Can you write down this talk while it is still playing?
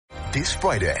This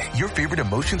Friday, your favorite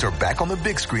emotions are back on the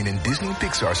big screen in Disney and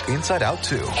Pixar's Inside Out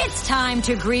 2. It's time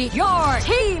to greet your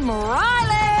Team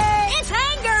Riley! It's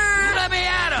anger! Let me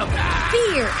at him!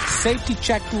 Fear! Safety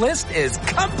checklist is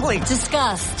complete!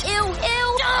 Disgust! Ew,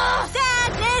 ew!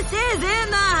 Sadness is in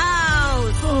the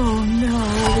house! Oh, no.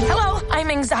 Hello, I'm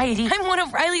anxiety. I'm one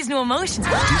of Riley's new emotions.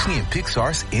 Disney and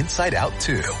Pixar's Inside Out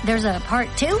 2. There's a part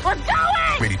 2? We're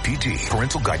going! Rated PG.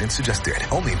 Parental guidance suggested.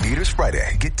 Only in theaters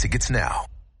Friday. Get tickets now.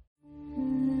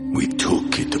 We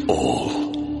took it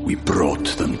all. We brought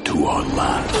them to our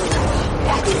land.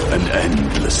 An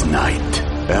endless night,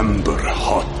 ember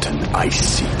hot and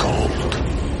icy cold.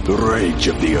 The rage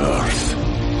of the earth.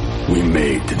 We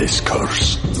made this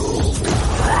curse.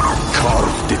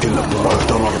 Carved it in the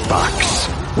blood on our backs.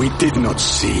 We did not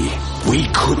see. We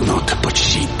could not, but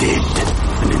she did.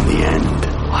 And in the end,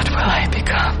 What will I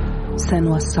become?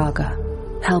 Senua's Saga.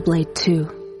 Hellblade 2.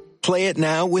 Play it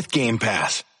now with Game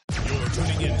Pass. You're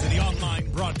tuning in to the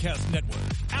online broadcast network,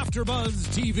 AfterBuzz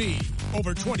TV.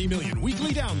 Over 20 million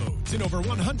weekly downloads in over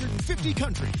 150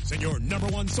 countries, and your number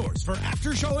one source for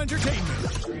after-show entertainment.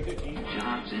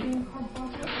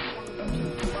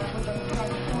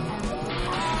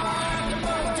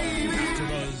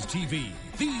 AfterBuzz TV,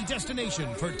 the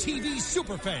destination for TV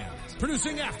superfans.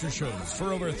 Producing aftershows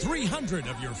for over 300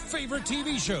 of your favorite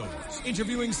TV shows.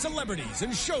 Interviewing celebrities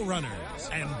and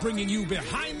showrunners. And bringing you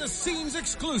behind-the-scenes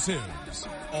exclusives.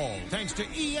 All thanks to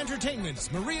E!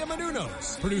 Entertainment's Maria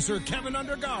Menounos, producer Kevin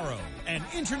Undergaro, and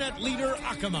internet leader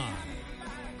Akamai.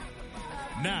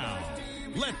 Now,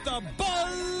 let the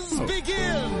buzz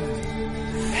begin!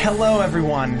 Hello,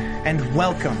 everyone, and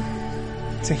welcome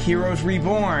to Heroes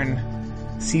Reborn,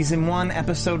 Season 1,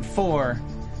 Episode 4,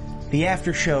 the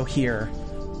after show here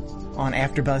on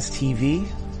AfterBuzz TV.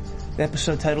 The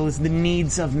episode title is The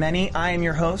Needs of Many. I am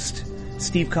your host,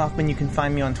 Steve Kaufman. You can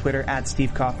find me on Twitter at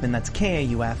Steve Kaufman. That's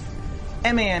Kaufmann.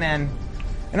 And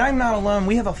I'm not alone.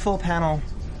 We have a full panel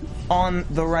on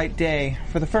the right day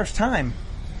for the first time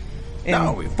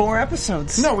in 4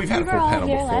 episodes. No, we've had a full panel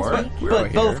before.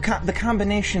 But both the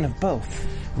combination of both.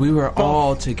 We were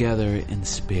all together in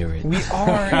spirit. We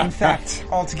are, in fact,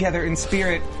 all together in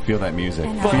spirit. Feel that music.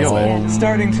 Feel it.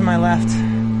 Starting to my left.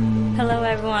 Hello,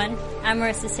 everyone. I'm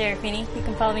Marissa Serafini. You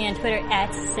can follow me on Twitter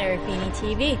at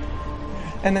SerafiniTV.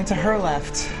 And then to her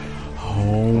left.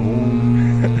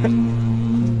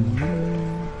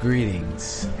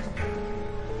 Greetings.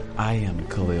 I am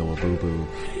Khalil Abubu.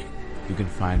 You can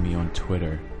find me on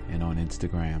Twitter and on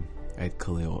Instagram at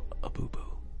Khalil Abubu.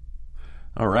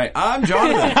 All right, I'm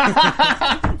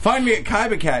Jonathan. Find me at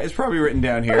KaibaCat. It's probably written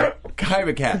down here.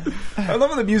 KaibaCat. I love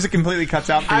how the music completely cuts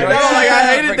out for you. I know,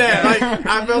 I hated that.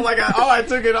 I felt like I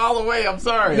took it all away. I'm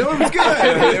sorry. No, it was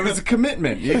good. It was a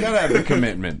commitment. You gotta have a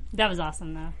commitment. That was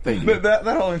awesome, though. Thank you. That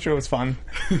whole intro was fun.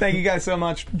 Thank you guys so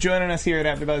much for joining us here at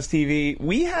AfterBuzz TV.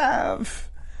 We have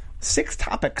 6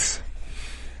 topics.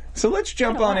 So let's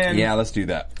jump on in. Yeah, let's do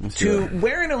that.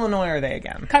 Where in Illinois are they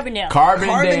again? Carbondale.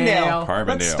 Carbondale.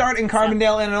 Let's start in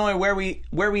Carbondale, Illinois, where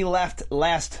we left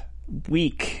last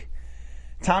week.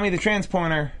 Tommy the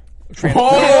Transporter.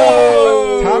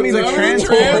 Tommy the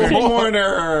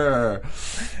Transporter.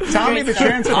 Tommy the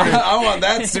Transporter. I want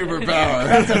that superpower.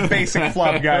 That's a basic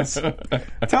flub, guys.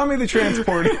 Tommy the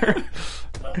Transporter.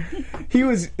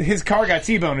 His car got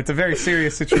T-boned. It's a very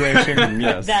serious situation.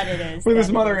 Yes. That it is. With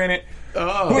his mother in it.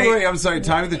 Oh. Wait, I'm sorry.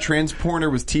 Tommy the Transporter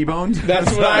was T-boned?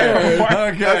 That's what I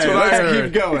heard. Okay, that's what I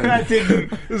heard. Keep going.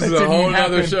 This is a whole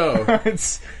other show.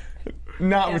 It's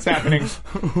not what's happening.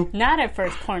 Not a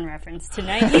first porn reference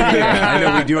tonight either. I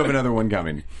know we do have another one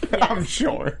coming. Yes. I'm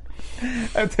sure.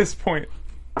 At this point.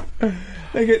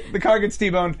 The car gets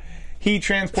T-boned. He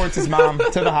transports his mom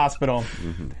to the hospital.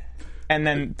 Mm-hmm. And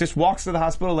then just walks to the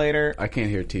hospital later. I can't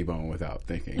hear T-Bone without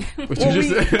thinking.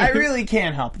 I really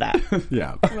can't help that.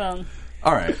 Yeah. Well.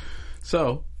 All right.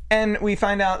 So. And we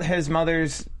find out his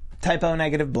mother's type O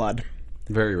negative blood.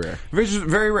 Very rare.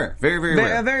 Very rare. Very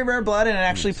rare. Very rare blood, and it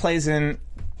actually plays in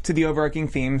to the overarching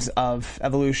themes of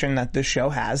evolution that this show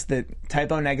has, that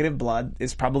type O negative blood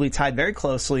is probably tied very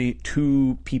closely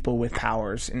to people with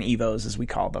powers, and Evos as we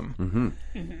call them. Mm-hmm.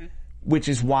 Mm-hmm. Which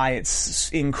is why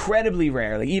it's incredibly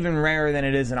rare, like even rarer than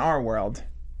it is in our world.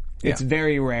 It's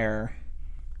very rare.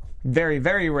 Very,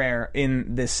 very rare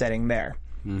in this setting there.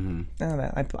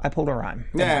 Mm-hmm. I pulled a rhyme.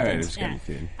 Yeah, it was good.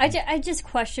 I just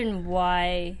question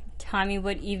why Tommy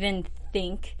would even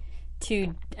think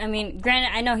to... I mean,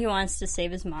 granted, I know he wants to save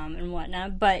his mom and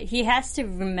whatnot, but he has to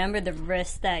remember the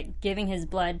risk that giving his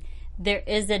blood, there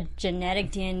is a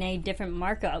genetic DNA different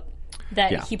markup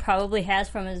that he probably has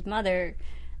from his mother.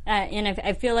 And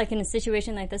I feel like in a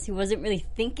situation like this, he wasn't really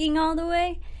thinking all the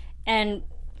way. And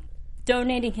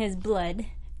donating his blood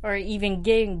or even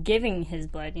giving his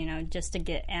blood, just to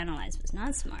get analyzed was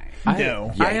not smart.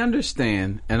 I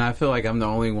understand, and I feel like I'm the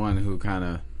only one who kind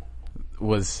of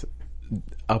was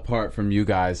apart from you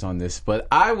guys on this, but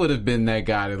I would have been that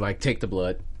guy to take the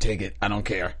blood, take it, I don't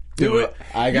care. Do it.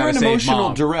 You're in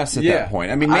emotional duress at that point.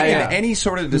 I mean, making any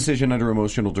sort of decision under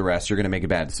emotional duress, you're going to make a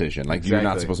bad decision. You're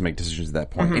not supposed to make decisions at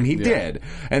that point. And he did.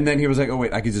 And then he was like, oh,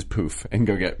 wait, I could just poof and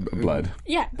go get blood.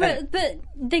 Yeah, but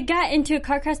they got into a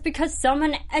car crash because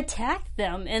someone attacked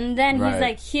them. And then he's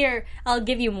like, here, I'll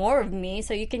give you more of me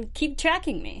so you can keep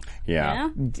tracking me. Yeah.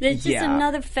 It's just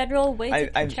another federal way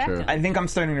to track him. I think I'm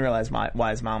starting to realize why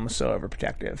his mom was so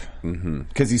overprotective.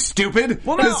 Because he's stupid?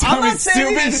 Well, no, I'm not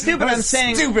saying he's stupid. I'm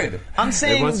saying... Stupid. I'm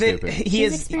saying that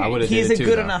he's a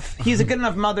good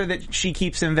enough mother that she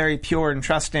keeps him very pure and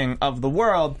trusting of the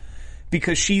world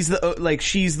because she's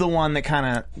the one that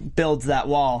kind of builds that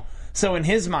wall. So in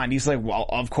his mind, he's like, well,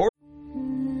 of course.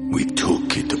 We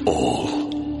took it all.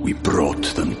 We brought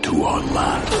them to our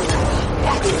land.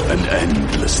 An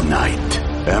endless night,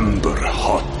 ember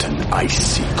hot and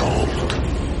icy cold.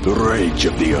 The rage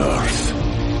of the earth.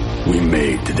 We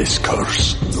made this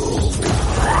curse.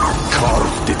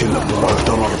 Carved it in the blood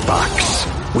on our backs.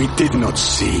 We did not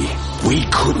see. We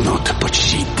could not, but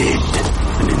she did.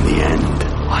 And in the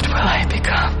end, what will I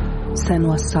become?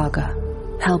 Senua's Saga.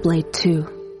 Hellblade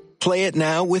 2. Play it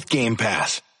now with Game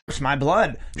Pass. It's my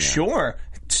blood. Yeah. Sure.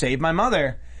 Save my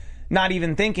mother. Not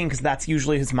even thinking, because that's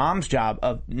usually his mom's job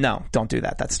of, no, don't do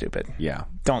that. That's stupid. Yeah.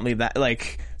 Don't leave that.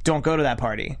 Don't go to that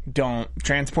party. Don't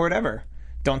transport ever.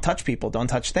 Don't touch people. Don't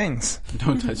touch things.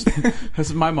 Don't touch things. That's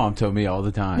what my mom told me all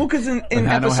the time. Well, because in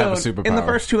the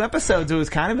first 2 episodes, it was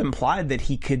kind of implied that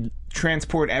he could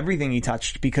transport everything he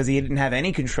touched because he didn't have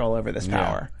any control over this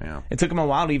power. Yeah. It took him a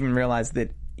while to even realize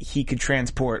that he could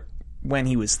transport when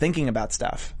he was thinking about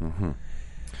stuff. Mm-hmm.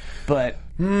 But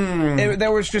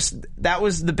that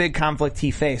was the big conflict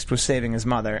he faced, was saving his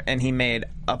mother, and he made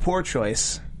a poor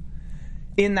choice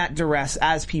in that duress,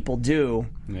 as people do.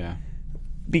 Yeah.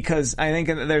 Because I think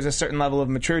there's a certain level of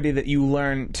maturity that you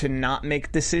learn to not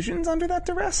make decisions under that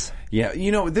duress. Yeah,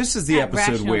 this is the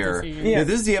episode where this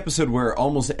is the episode where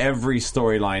almost every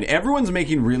storyline, everyone's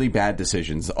making really bad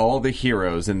decisions. All the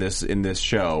heroes in this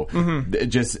show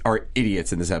just are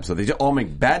idiots in this episode. They just all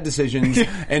make bad decisions,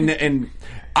 and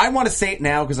I want to say it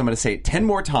now because I'm going to say it 10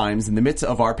 more times in the midst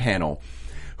of our panel.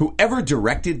 Whoever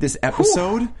directed this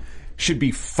episode should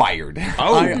be fired.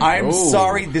 I'm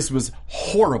sorry. This was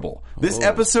horrible. This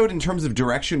episode, in terms of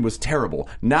direction, was terrible.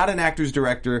 Not an actor's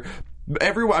director.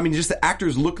 Everyone, just the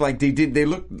actors look like they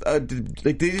look like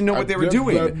they didn't know what they were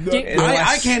doing.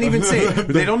 I can't even say it.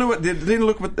 They don't know what they didn't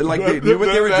look like they knew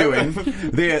what they were doing.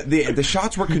 The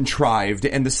shots were contrived,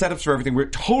 and the setups for everything were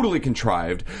totally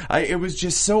contrived. It was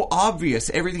just so obvious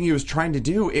everything he was trying to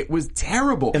do. It was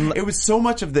terrible. It was so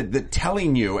much of the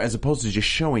telling you as opposed to just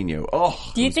showing you.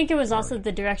 Do you think it was also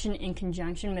the direction in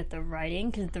conjunction with the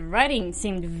writing? Because the writing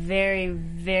seemed very,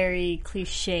 very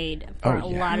cliched for a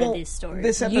lot of these stories.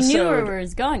 This episode, you knew where it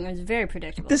was going. It was very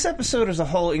predictable. This episode as a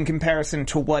whole, in comparison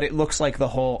to what it looks like the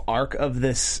whole arc of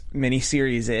this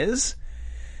miniseries is,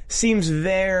 seems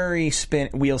very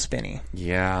wheel spinny.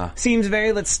 Yeah. Seems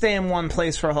very, let's stay in one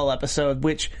place for a whole episode,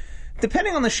 which,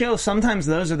 depending on the show, sometimes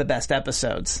those are the best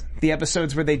episodes. The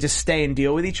episodes where they just stay and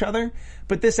deal with each other.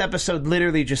 But this episode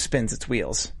literally just spins its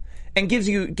wheels. And gives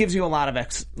you a lot of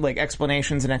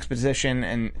explanations and exposition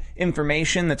and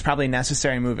information that's probably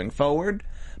necessary moving forward.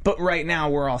 But right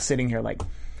now we're all sitting here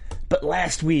but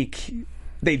last week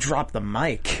they dropped the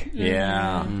mic.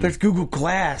 Yeah. There's Google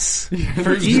Glass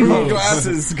for Google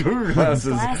Glasses. Google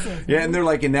Glasses. Yeah, and they're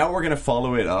and now we're going to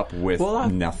follow it up with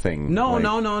nothing.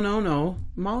 No.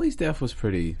 Molly's death was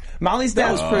pretty. Molly's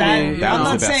death was pretty. I'm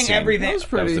not saying everything.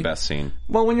 That was the best scene.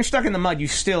 Well, when you're stuck in the mud, you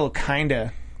still kind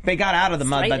of... They got out of the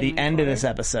mud by the end of this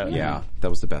episode. Yeah,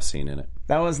 that was the best scene in it.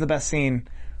 That was the best scene.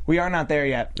 We are not there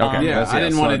yet. Okay. I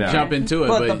didn't want to jump into it,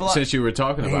 but since you were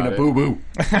talking about it. Boo-boo.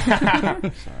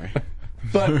 Sorry.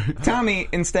 But Tommy,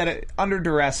 instead, under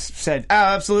duress, said,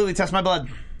 absolutely, test my blood.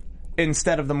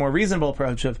 Instead of the more reasonable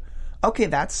approach of, okay,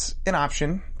 that's an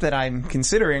option that I'm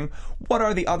considering. What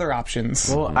are the other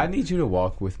options? Well, I need you to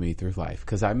walk with me through life,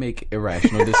 because I make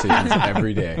irrational decisions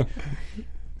every day.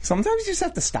 Sometimes you just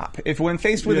have to stop. When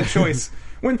faced with a choice,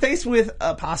 when faced with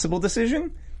a possible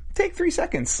decision, take 3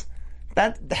 seconds.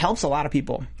 That helps a lot of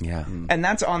people. Yeah. And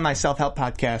that's on my self-help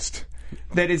podcast.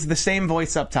 That is the same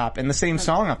voice up top and the same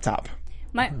song up top.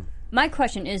 My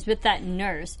question is, with that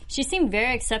nurse, she seemed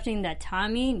very accepting that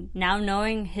Tommy, now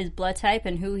knowing his blood type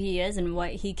and who he is and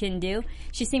what he can do,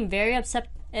 she seemed very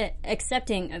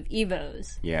accepting of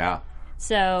Evos. Yeah.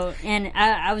 So, and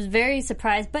I was very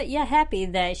surprised, but happy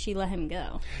that she let him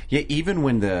go. Yeah, even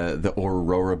when the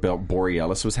Aurora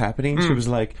Borealis was happening, she was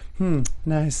like,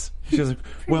 nice. She was like,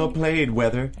 well played,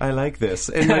 weather. I like this.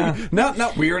 And like,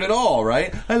 not weird at all,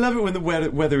 right? I love it when the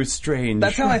weather is strange.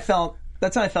 That's how I felt.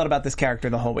 That's how I felt about this character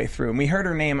the whole way through. And we heard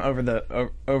her name over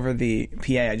the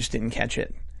PA. I just didn't catch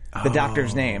it. The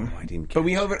doctor's name. I didn't catch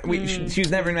it. She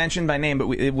was never mentioned by name, but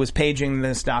it was paging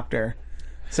this doctor.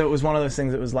 So it was one of those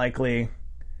things that was likely...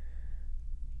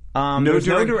 no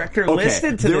director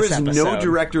listed to this episode. There is no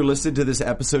director listed to this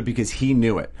episode because he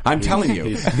knew it. I'm telling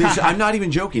you. I'm not even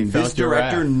joking. This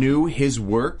director knew his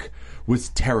work was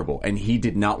terrible, and he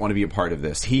did not want to be a part of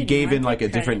this. He gave in like a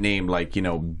different name, like,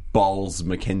 Balls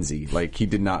McKenzie. Like, he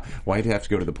did not... Why did he have to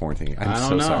go to the porn thing? I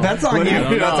don't know. Sorry. That's on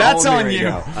you. That's on you.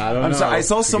 I don't know. I'm sorry. I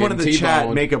saw someone in the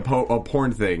chat make a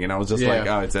porn thing, and I was just like,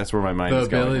 oh, that's where my mind is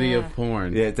going. The ability of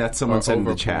porn. Yeah, that's someone said in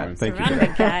the chat. Porn. Thank you.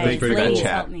 Thank you for that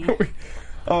chat.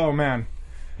 Oh, man.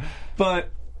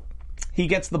 But he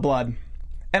gets the blood.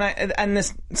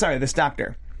 This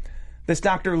doctor. This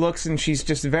doctor looks and she's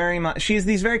just she has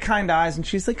these very kind eyes and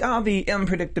she's like, the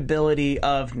unpredictability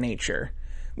of nature.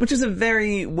 Which is a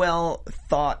very well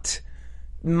thought,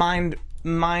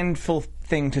 mindful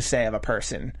thing to say of a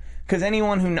person. Because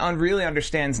anyone who really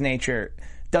understands nature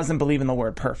doesn't believe in the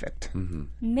word perfect.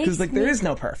 Because there is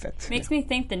no perfect. Makes me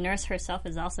think the nurse herself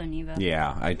is also Neva.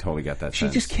 Yeah, I totally get that She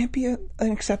sense. just can't be an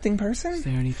accepting person? Is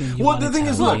there anything you the thing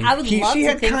is, look, I would love she to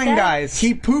had think kind that. guys.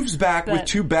 He poofs back with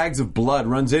 2 bags of blood,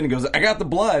 runs in and goes, I got the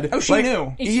blood. Oh, she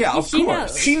knew. Yeah, of She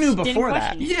course. knows. She knew Didn't before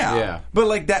question that. it. Yeah. But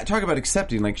like that, talk about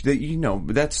accepting, like,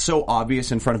 that's so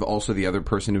obvious in front of also the other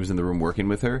person who was in the room working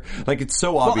with her. Like, it's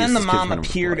so obvious. Well, and the this kid's mom running with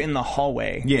appeared blood. in the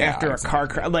hallway after a car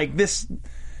crash. Like, this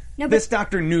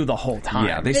doctor knew the whole time.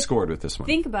 Yeah, they scored with this one.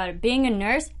 Think about it. Being a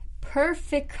nurse,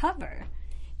 perfect cover.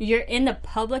 You're in the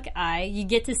public eye. You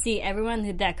get to see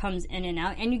everyone that comes in and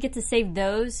out, and you get to save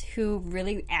those who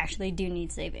really actually do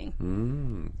need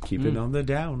saving. Keep it on the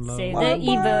down low. Save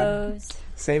the Evos.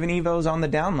 Saving Evos on the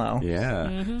down low.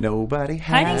 Yeah. Nobody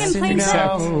Hiding has in plain to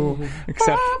sight. know.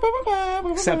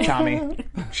 Except Tommy.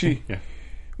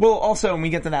 Well, also, when we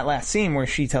get to that last scene where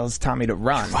she tells Tommy to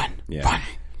run. Yeah.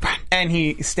 And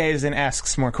he stays and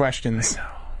asks more questions.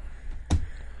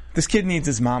 This kid needs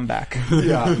his mom back.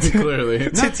 Yeah, clearly.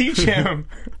 To teach him.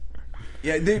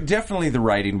 Yeah, definitely the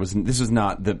writing this was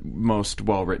not the most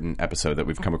well-written episode that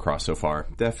we've come across so far.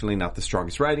 Definitely not the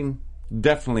strongest writing.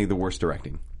 Definitely the worst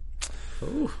directing.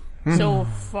 So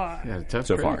far. Yeah, tough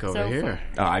So critic far. over here.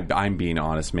 I'm being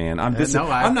honest, man. I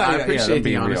appreciate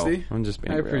the honesty. I'm just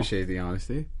being I real. appreciate the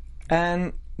honesty.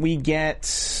 And we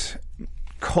get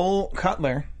Cole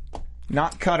Cutler.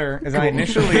 Not Cutter, as I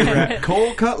initially read.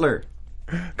 Cole Cutler.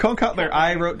 Cole Cutler.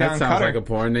 I wrote down That sounds Cutter. like a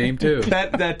porn name, too.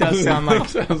 That does sound like...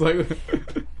 Sounds like...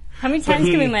 How many times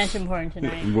can we mention porn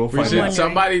tonight? We'll find should out.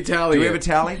 somebody tally. Do we it. have a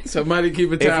tally? Somebody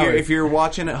keep a tally. If you're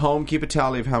watching at home, keep a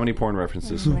tally of how many porn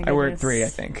references. I were at 3, I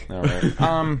think. All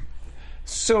right.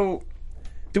 So,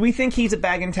 do we think he's a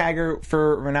bag and tagger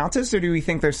for Renaltis, or do we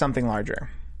think there's something larger?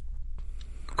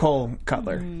 Cole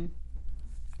Cutler.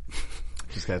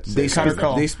 Just got to say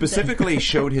They specifically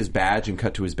showed his badge and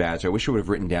cut to his badge. I wish I would have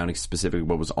written down specifically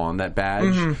what was on that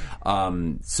badge.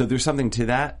 So there's something to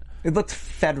that. It looked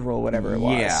federal, whatever it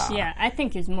was. Yeah, I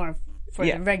think it's more for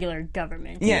the regular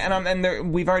government. Yeah,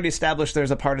 and we've already established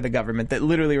there's a part of the government that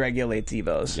literally regulates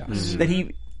Evos.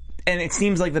 Yes. And it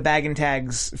seems like the bag and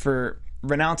tags for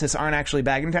Renaltis aren't actually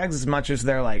bag and tags as much as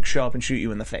they're like show up and shoot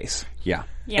you in the face. Yeah.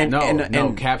 Yeah.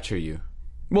 And capture you.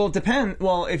 Well, it depends.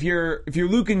 Well, if you're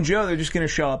Luke and Joe, they're just going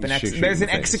to show up and Shoot you there's in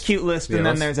an the face. execute list, and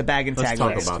then there's a bag and tag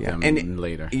Let's list. talk about them And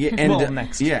later. Yeah, and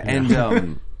next. Yeah,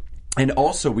 and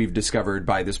also we've discovered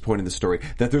by this point in the story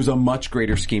that there's a much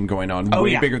greater scheme going on,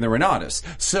 way bigger than Renatus.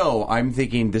 So I'm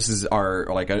thinking this is our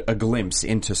a glimpse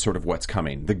into sort of what's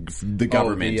coming, the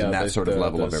government and that sort of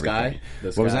level of everything.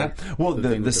 What was that? Well,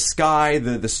 the sky,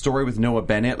 the story with Noah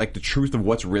Bennett, like the truth of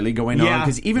what's really going on.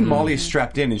 Because even Molly is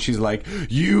strapped in and she's like,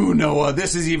 "You Noah,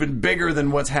 this is even bigger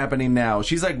than what's happening now."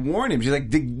 She's like, warn him. She's like,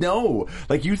 "No,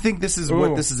 like you think this is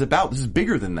what this is about? This is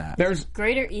bigger than that." There's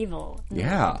greater evil.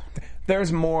 Yeah.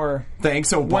 There's more.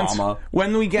 Thanks, Obama.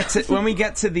 When we get to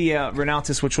the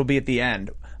Renaltis, which will be at the end,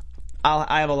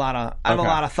 I have a lot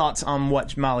of thoughts on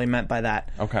what Molly meant by that.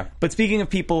 Okay. But speaking of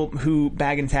people who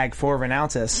bag and tag for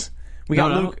Renaltis, we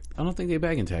got Luke. I don't think they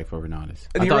bag and tag for Renaltis.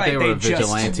 You're I thought right, they were a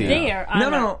vigilante. They are on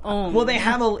their own. Well, they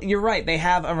have you're right. They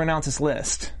have a Renaltis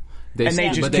list. But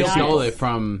they stole it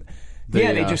from.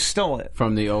 They just stole it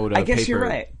from the old. I guess paper. you're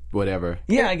right. whatever.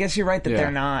 Yeah, I guess you're right that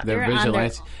they're not. They're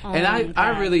vigilantes. And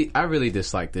I really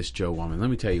dislike this Joe woman. Let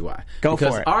me tell you why. Go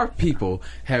because for it. Our people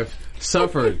have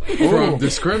suffered from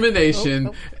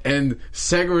discrimination and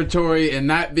segregatory and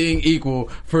not being equal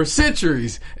for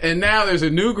centuries. And now there's a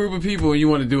new group of people and you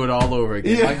want to do it all over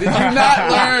again. Like, did you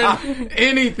not learn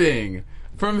anything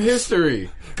from history?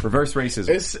 Reverse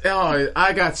racism.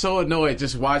 I got so annoyed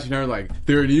just watching her like,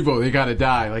 they're an Evo, they gotta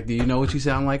die. Like, do you know what you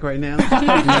sound like right now? Do you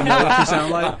know what you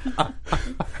sound like?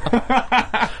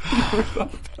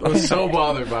 I was so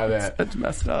bothered by that. That's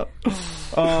messed up.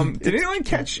 Did anyone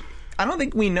catch... I don't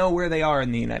think we know where they are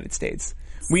in the United States.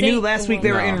 We knew last week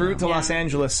they were en route to Los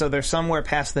Angeles, so they're somewhere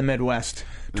past the Midwest,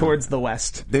 towards the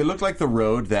west. They look like the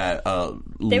road that...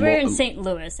 they were in St.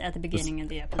 Louis at the beginning of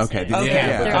the episode. Okay.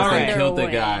 They killed the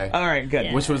guy. All right, good.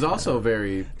 Yeah. Which was also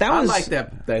very... I like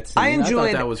that scene. I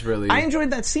thought that was really... I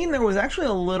enjoyed that scene. There was actually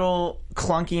a little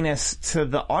clunkiness to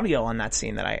the audio on that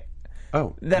scene that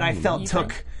I felt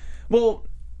took... Well...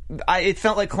 it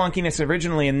felt like clunkiness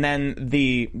originally, and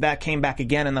then that came back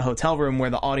again in the hotel room where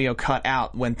the audio cut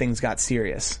out when things got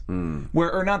serious.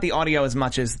 Or not the audio as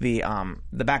much as the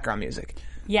background music.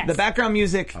 Yes. The background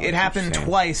music, it happened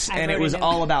twice, and it was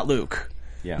all about Luke.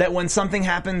 Yeah. That when something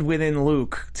happened within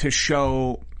Luke to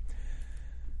show...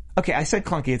 Okay, I said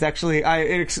clunky. It's actually...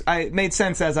 it made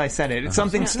sense as I said it.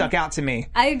 Something stuck out to me.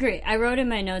 I agree. I wrote in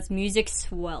my notes, music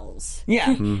swells. Yeah.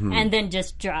 And then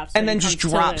just drops. And then just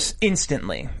drops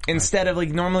instantly. Instead of, like,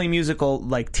 normally musical,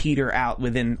 like, teeter out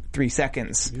within 3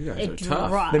 seconds. You guys are tough.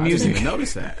 Drops. The music... I didn't even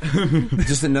notice that.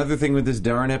 Just another thing with this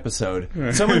darn episode.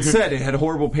 Someone said it had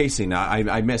horrible pacing.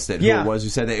 I missed it. Yeah. Who it was who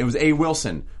said that? It was A.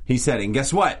 Wilson. He said it. And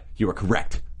guess what? You were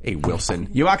correct. A. Wilson.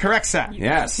 You are correct, sir.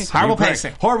 Yes. Horrible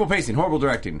pacing. Horrible pacing. Horrible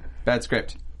directing. Bad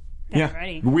script. Bad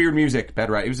writing. Weird music.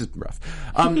 Bad writing. It was just rough.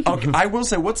 Okay, I will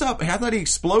say, what's up? I thought he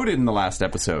exploded in the last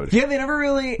episode. Yeah, they never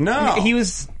really... No. He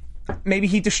was... Maybe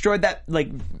he destroyed that, like,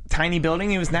 tiny building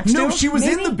he was next to? No, she was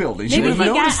in the building. She Maybe would he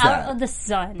notice got that. out of the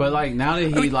sun. But like now that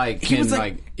he he was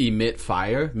can emit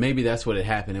fire, maybe that's what had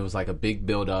happened. It was like a big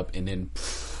build up and then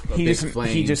he just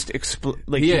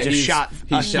shot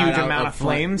a huge amount of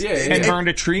flames and burned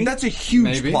a tree. That's a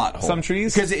huge plot hole. Some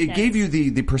trees, because it gave you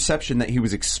the perception that he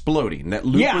was exploding, that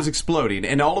Luke was exploding,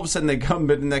 and all of a sudden they come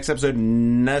in the next episode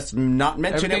not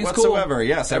mention it whatsoever. Cool.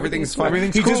 Yes, everything's fine.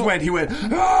 Everything's he cool. just went. He went.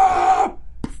 Ah!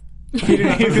 He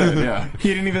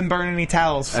didn't even burn any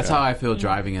towels. That's how I feel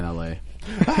driving in LA.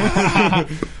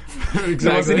 Exactly.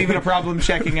 There wasn't even a problem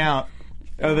checking out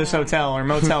of this hotel or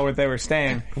motel where they were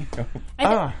staying.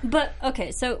 But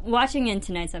okay, so watching in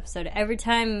tonight's episode, every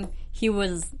time he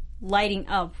was lighting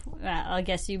up, I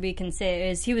guess we can say,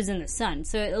 is he was in the sun.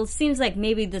 So it seems like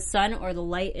maybe the sun or the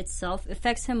light itself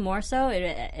affects him more so.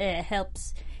 It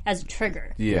helps as a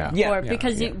trigger.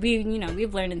 Because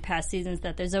we've learned in past seasons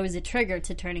that there's always a trigger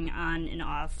to turning on and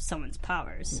off someone's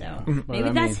powers. So maybe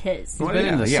that's his. He's been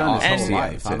in the sun his whole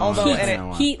life.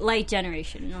 Although heat, light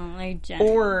generation.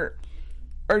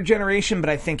 Or generation,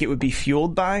 but I think it would be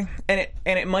fueled by, and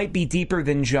it might be deeper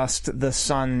than just the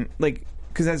sun, like,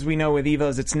 because as we know with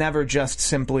Evos, it's never just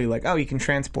simply like, oh, you can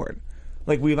transport.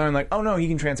 Like, we learn, like, oh no, he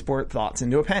can transport thoughts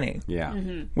into a penny. Yeah.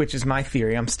 Which is my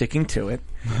theory. I'm sticking to it.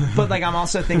 But, like, I'm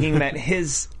also thinking that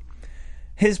his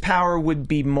power would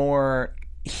be more,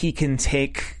 he can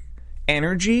take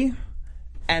energy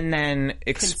and then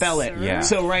expel it. Yeah.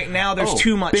 So right now there's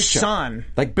too much sun.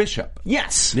 Like Bishop.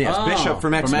 Yes. Yes, Bishop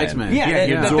from X-Men. Yeah,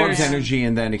 he absorbs energy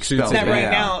and then expels it. That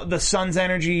right now, the sun's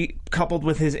energy coupled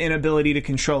with his inability to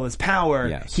control his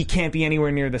power, he can't be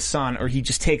anywhere near the sun, or he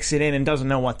just takes it in and doesn't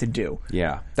know what to do.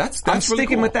 Yeah. That's I'm really sticking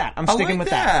cool. with that. I'm sticking with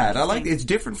that. I like it's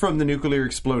different from the nuclear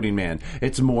exploding man.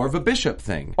 It's more of a Bishop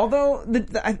thing. Although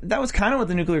that was kind of what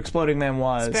the nuclear exploding man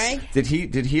was. Sprague? Did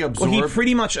he absorb? Well, he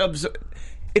pretty much absorbed.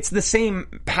 It's the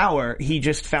same power. He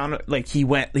just found, like, he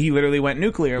literally went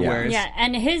nuclear. Whereas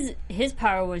and his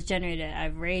power was generated out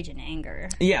of rage and anger.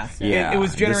 Yeah, so. It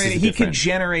was generated. He could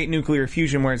generate nuclear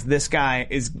fusion, whereas this guy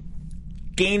is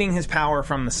gaining his power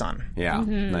from the sun. Yeah,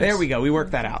 nice. There we go. We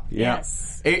worked that out. Yeah. Yes.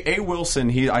 A. Wilson,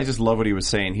 I just love what he was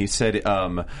saying. He said,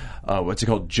 what's it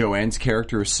called? Joanne's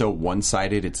character is so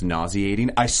one-sided, it's nauseating.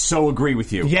 I so agree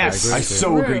with you. Yes. I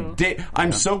so agree.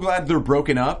 I'm so glad they're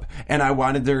broken up, and I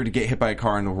wanted her to get hit by a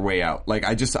car on her way out. Like,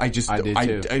 I did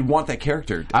too. I want that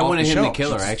character. I wanted him to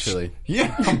kill her, actually.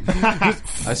 Yeah.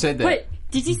 I said that. But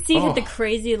did you see the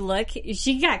crazy look?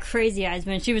 She got crazy eyes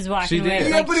when she was walking away.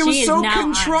 Did. Like, but it was so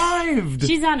contrived.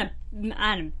 She's on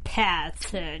a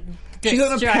path to destruction. She's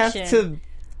on a path to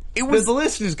the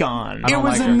list is gone. It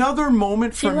was another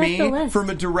moment for me, from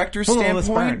a director's standpoint,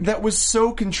 burn. that was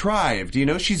so contrived. You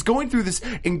know, she's going through this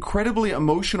incredibly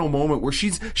emotional moment where she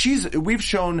has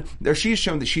shown that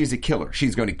she is a killer.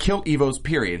 She's going to kill Evos,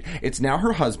 period. It's now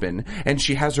her husband, and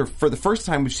she has for the first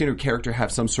time, we've seen her character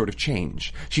have some sort of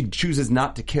change. She chooses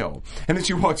not to kill. And then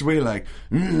she walks away like,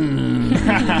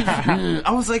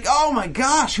 I was like, oh my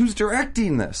gosh, who's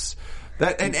directing this?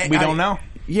 We don't know.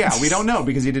 Yeah, we don't know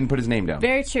because he didn't put his name down.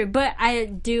 Very true, but I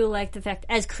do like the fact,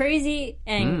 as crazy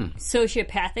and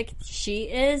sociopathic she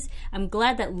is, I'm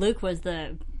glad that Luke was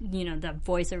the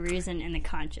voice of reason and the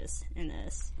conscious in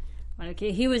this. Like,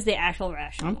 he was the actual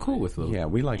rational. I'm cool with Luke. Yeah,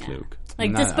 we like Luke.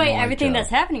 Like, despite everything that's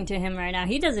happening to him right now,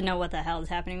 he doesn't know what the hell is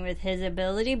happening with his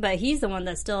ability, but he's the one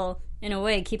that's still, in a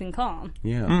way, keeping calm.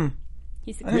 Yeah.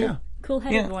 He's the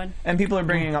cool-headed one. And people are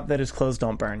bringing up that his clothes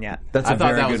don't burn yet. That's a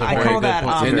very good point. I call that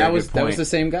and that was the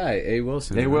same guy, A.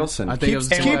 Wilson. A. Wilson. I think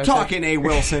keep talking, A.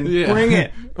 Wilson. Bring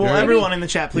it. Well, everyone in the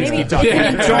chat, please keep talking.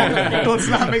 Let's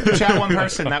not make the chat one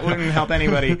person. That wouldn't help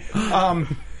anybody.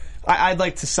 I'd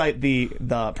like to cite the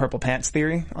purple pants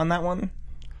theory on that one.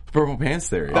 Purple pants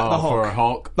theory. The Hulk. For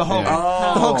Hulk. The Hulk. Yeah.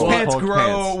 The Hulk's pants Hulk grow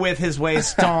pants. with his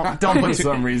waist. Don't put For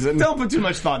some reason. Don't put too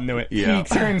much thought into it. Yeah. He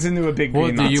turns into a big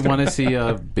green Well, do you monster. want to see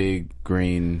a big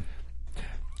green?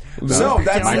 So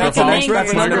that's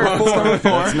number 4.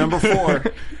 That's number 4.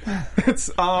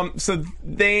 So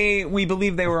we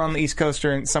believe they were on the East Coast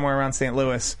or somewhere around St.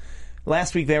 Louis.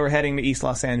 Last week they were heading to East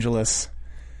Los Angeles.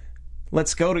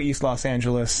 Let's go to East Los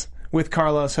Angeles with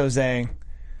Carlos Jose.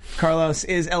 Carlos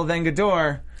is El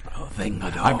Vengador.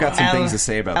 I've got some things to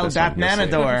say about this. El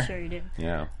Batmanador. Sure you do.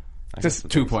 Yeah. Just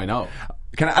 2.0.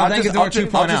 Can I? I'll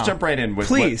just jump right in with.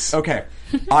 Please. Okay.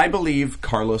 I believe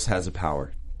Carlos has a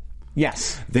power.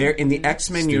 Yes. There in the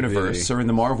X-Men universe or in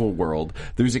the Marvel world,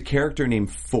 there's a character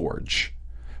named Forge.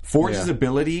 Forge's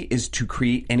ability is to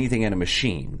create anything out of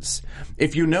machines.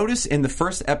 If you notice in the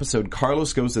first episode,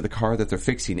 Carlos goes to the car that they're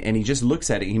fixing and he just looks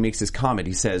at it. He makes this comment.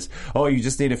 He says, "Oh, you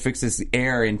just need to fix this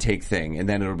air intake thing, and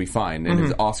then it'll be fine." And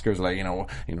his Oscar's like,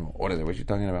 what is it? What you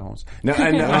talking about, Holmes? No,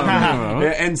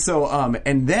 and so,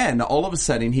 and then all of a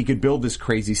sudden he could build this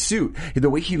crazy suit. The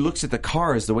way he looks at the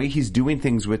cars, the way he's doing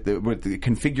things with the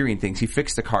configuring things, he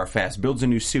fixed the car fast, builds a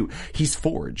new suit. He's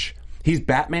Forge. He's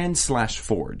Batman /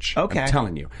 Forge. Okay. I'm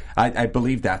telling you. I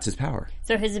believe that's his power.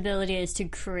 So his ability is to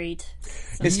create.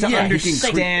 It's to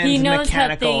understand he knows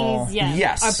mechanical. how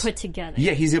things are put together.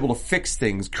 Yeah, he's able to fix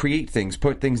things, create things,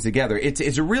 put things together.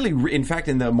 It's a really, in fact,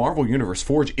 in the Marvel universe,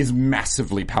 Forge is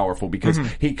massively powerful because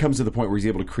he comes to the point where he's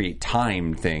able to create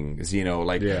time things. He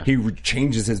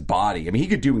changes his body. I mean, he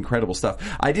could do incredible stuff.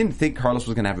 I didn't think Carlos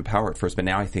was going to have a power at first, but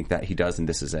now I think that he does, and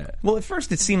this is it. Well, at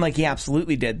first it seemed like he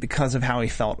absolutely did because of how he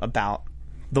felt about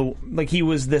he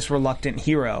was this reluctant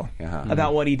hero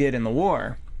about what he did in the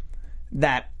war.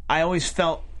 That I always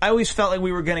felt like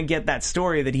we were going to get that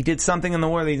story that he did something in the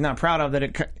war that he's not proud of.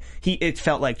 That it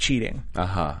felt like cheating.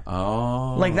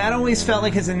 Oh, like that always felt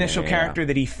like his initial character.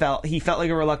 That he felt like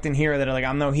a reluctant hero. That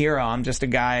I'm no hero. I'm just a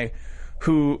guy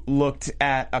who looked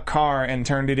at a car and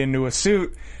turned it into a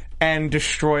suit and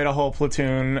destroyed a whole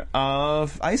platoon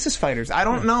of ISIS fighters. I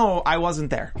don't know. I wasn't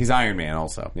there. He's Iron Man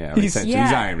also. Yeah, he's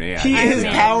Iron Man. Yeah. His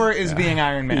power is being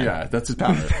Iron Man. Yeah, that's his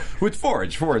power. With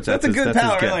Forge, that's a good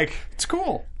power. Like, it's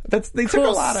cool. They took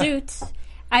a lot of suits.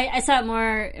 I saw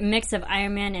more mix of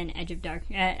Iron Man and Edge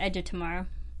of Tomorrow.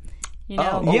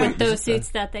 With those suits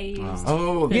that they used.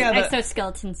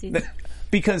 Exoskeleton suits.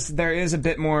 Because there is a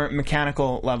bit more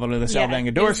mechanical level to this El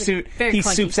Vengador suit. He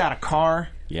soups out a car.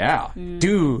 Yeah.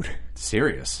 Dude.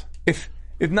 Serious. If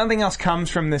nothing else comes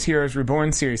from this Heroes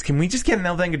Reborn series, can we just get an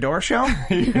El Vengador show?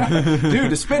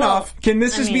 Dude, a spin-off. Can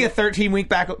this just be a 13-week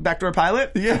backdoor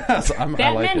pilot? Yes.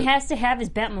 Batman has to have his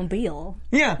Batmobile.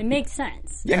 Yeah. It makes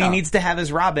sense. And he needs to have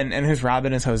his Robin, and his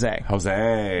Robin is Jose.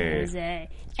 Jose.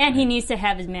 And he needs to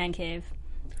have his man cave.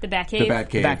 The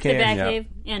Batcave. The Batcave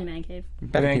and Man Cave.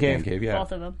 Batcave, yeah.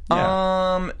 Both of them.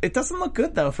 Yeah. It doesn't look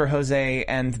good though for Jose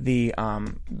and the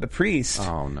priest.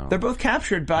 Oh no. They're both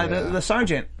captured by the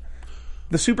sergeant.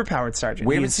 The superpowered sergeant.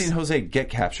 We haven't seen Jose get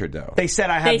captured though. They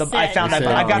said I got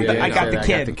the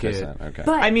kid. Okay.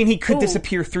 But I mean he could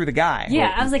disappear through the guy.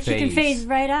 Yeah, I was like he can phase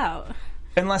right out.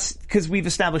 Unless because we've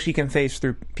established he can phase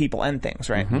through people and things,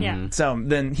 right? Mm-hmm. Yeah. So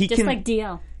then he can just like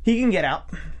DL. He can get out.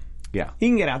 Yeah. He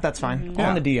can get out, that's fine.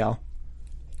 On the DL.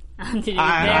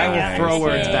 I will throw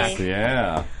words back.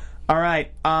 Yeah. All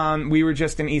right. We were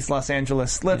just in East Los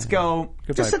Angeles. Let's go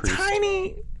just a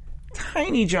tiny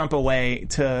jump away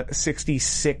to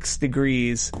 66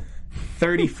 degrees,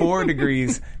 34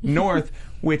 degrees north,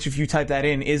 which if you type that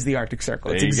in is the Arctic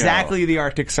Circle. It's There you exactly the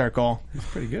Arctic Circle. That's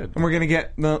pretty good. And we're going to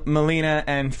get Melina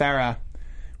and Farah.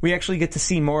 We actually get to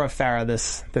see more of Farah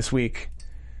this week.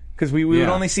 Because we would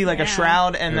only see like a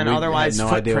shroud and then otherwise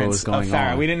footprints of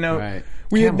Farah. We didn't know. Right.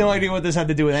 We had no idea what this had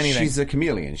to do with anything. She's a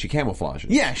chameleon. She camouflages.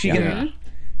 Yeah, she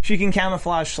can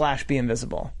camouflage / be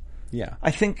invisible. Yeah,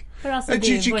 I think. But also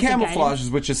she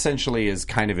camouflages, which essentially is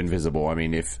kind of invisible. I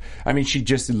mean, she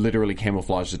just literally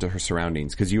camouflages to her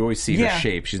surroundings because you always see her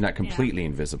shape. She's not completely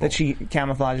invisible. That she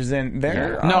camouflages in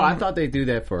there. No, I thought they do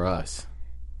that for us.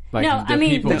 Like, no, I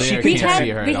mean, we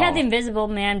had the Invisible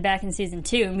Man back in season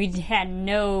 2, and we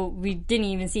didn't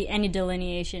even see any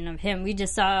delineation of him. We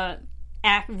just saw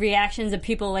reactions of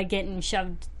people like getting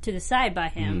shoved to the side by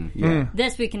him.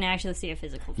 This we can actually see a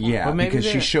physical form. Yeah, because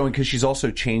she's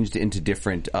also changed into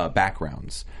different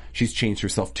backgrounds. She's changed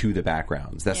herself to the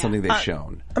backgrounds. That's something they've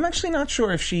shown. I'm actually not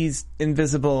sure if she's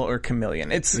invisible or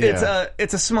chameleon. It's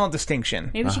a small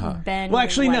distinction. Maybe she can bend. Well,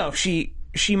 actually, no.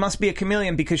 She must be a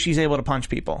chameleon because she's able to punch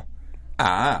people.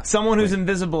 Someone who's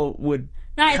invisible would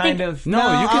you can don't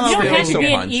have to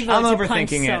be an evil I'm to punch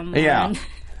overthinking someone. it. Yeah.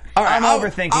 All right, I'm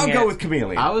overthinking I'll it. go with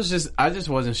chameleon. I just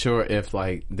wasn't sure if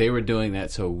like they were doing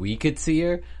that so we could see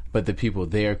her, but the people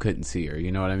there couldn't see her.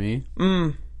 You know what I mean?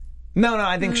 No,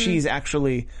 I think she's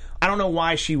actually. I don't know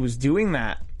why she was doing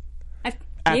that.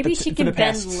 Maybe she can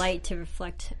bend light to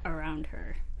reflect around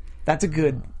her. That's a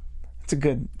good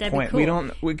point.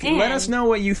 Cool. Let us know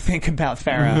what you think about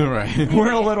Farah. Right.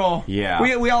 We're a little. Yeah.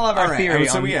 We all have our theory.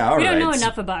 So we don't know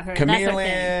enough about her. Chameleon.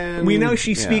 That's our thing. We know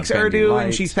she speaks Urdu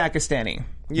and she's Pakistani.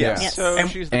 Yes. So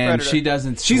she's the and predator. she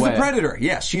doesn't sweat. She's the predator.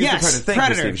 Yes, she's the predator. Thank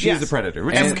you, Steve. She's the predator.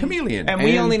 Which is a chameleon. And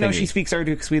we only know she speaks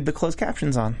Urdu because we had the closed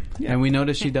captions on. Yeah. And we know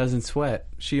that she doesn't sweat.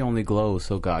 She only glows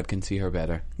so God can see her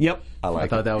better. Yep. I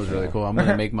thought that was really cool. I'm going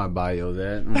to make my bio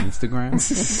that on Instagram.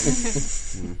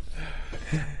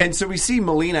 And so we see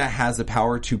Melina has the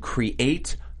power to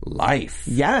create life.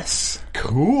 Yes.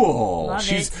 Cool.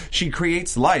 Love it. She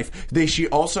creates life. She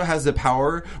also has the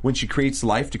power when she creates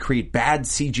life to create bad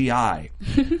CGI.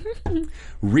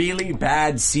 Really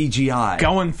bad CGI.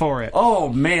 Going for it. Oh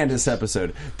man, this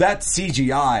episode. That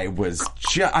CGI was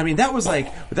that was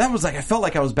like I felt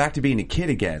like I was back to being a kid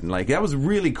again. Like that was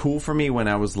really cool for me when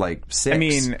I was like 6. I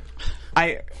mean,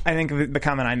 I think the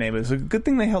comment I made was a good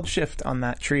thing they held shift on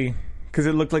that tree. Because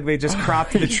it looked like they just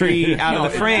cropped the tree out of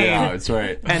the frame. Yeah, that's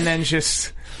right. And then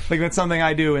just like that's something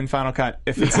I do in Final Cut.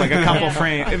 If it's like a couple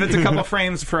if it's a couple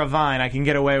frames for a Vine, I can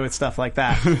get away with stuff like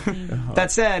that.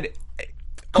 That said,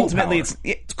 ultimately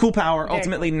it's cool power. Very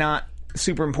ultimately not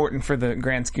super important for the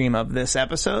grand scheme of this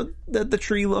episode. That the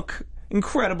tree look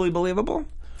incredibly believable.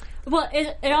 Well,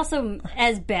 it also,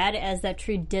 as bad as that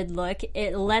tree did look,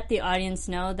 it let the audience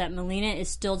know that Melina is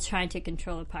still trying to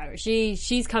control her power.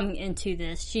 She's coming into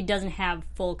this. She doesn't have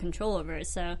full control over it,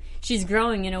 so she's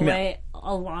growing in a way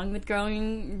along with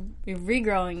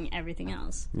regrowing everything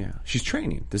else. Yeah, she's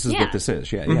training. This is what this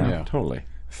is. Yeah, totally.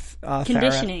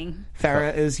 Conditioning.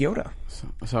 Farah is Yoda.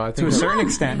 So I think to a certain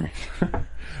extent.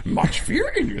 Much fear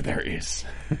in you there is.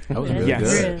 That was really good.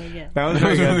 Really good. That was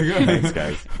really good. Thanks,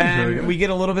 guys. And we get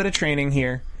a little bit of training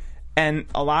here. And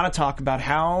a lot of talk about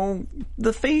how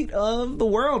the fate of the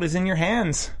world is in your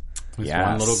hands.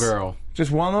 One little girl. Just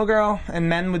one little girl, and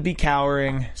men would be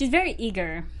cowering. She's very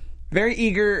eager. Very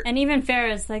eager. And even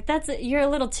Farah's like, you're a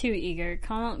little too eager.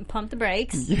 Pump the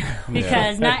brakes.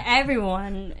 Because not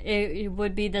everyone it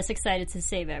would be this excited to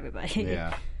save everybody.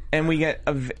 Yeah. And we get,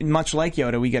 much like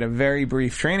Yoda, we get a very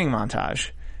brief training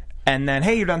montage. And then,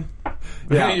 hey, you're done.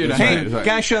 Yeah, you're done. Hey,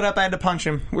 guy showed up, I had to punch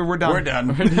him. We're done. We're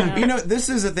done. You know, this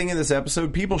is the thing in this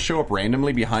episode. People show up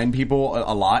randomly behind people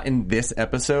a lot in this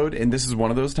episode, and this is one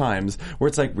of those times where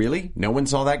it's like, really? No one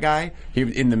saw that guy? He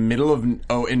was in the middle of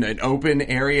in an open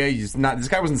area. This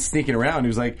guy wasn't sneaking around. He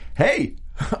was like, hey,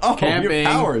 camping. Your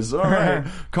powers. All right.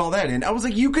 Call that in. I was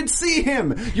like, you could see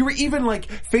him. You were even like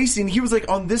facing, he was like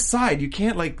on this side. You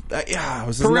can't like, it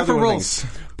was peripherals.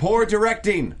 Poor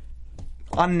directing.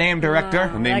 Unnamed director.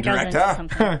 Unnamed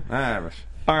director.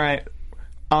 All right.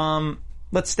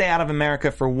 Let's stay out of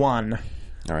America for one.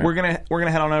 All right. We're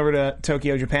gonna head on over to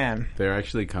Tokyo, Japan. They're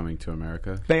actually coming to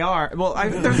America. They are. Well,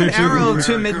 there's an arrow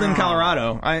to Midland,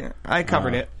 Colorado. I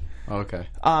covered it. Okay.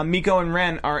 Miko and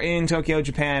Ren are in Tokyo,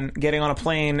 Japan, getting on a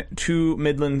plane to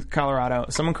Midland, Colorado.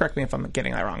 Someone correct me if I'm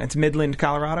getting that wrong. It's Midland,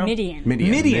 Colorado?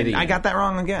 Midian. I got that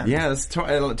wrong again. Yeah, that's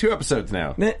 2 episodes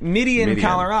now. Midian,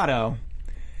 Colorado.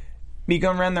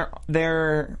 Miko and Ren,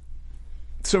 they're...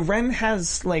 So Ren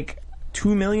has, like,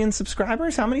 2 million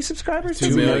subscribers. How many subscribers?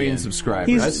 2 million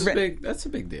subscribers. That's a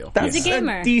big deal. That's He's a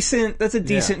gamer. That's a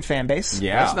decent fan base.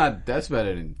 Yeah. That's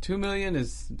better than 2 million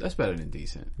that's better than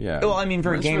decent. Yeah. Well, I mean,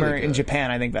 for a gamer really in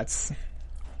Japan, I think that's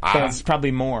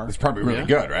probably more. It's probably really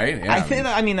good, right?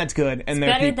 Yeah. I mean, that's good. And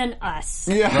It's better than us.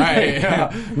 Yeah. Right.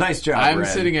 Yeah. Nice job, I'm Ren.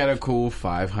 sitting at a cool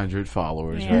 500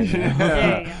 followers right now.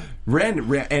 There you go.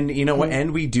 Ren, and you know what?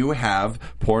 And we do have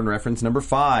porn reference number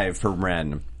 5 for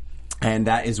Ren. And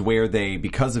that is where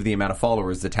because of the amount of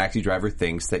followers, the taxi driver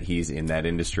thinks that he's in that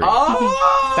industry.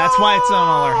 Oh! That's why it's on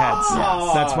all our heads.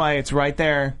 Yes. That's why it's right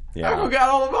there. Yeah. I forgot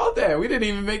all about that. We didn't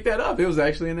even make that up. It was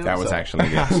actually an episode. That was actually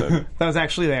the episode. That was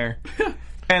actually there.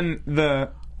 And the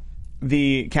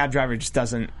cab driver just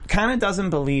doesn't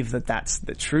believe that that's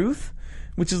the truth,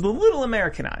 which is a little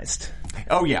Americanized.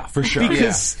 Oh yeah, for sure.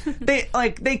 Because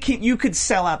you could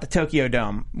sell out the Tokyo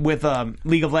Dome with a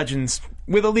League of Legends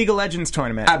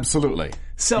tournament. Absolutely.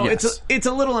 So it's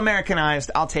a little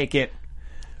Americanized. I'll take it.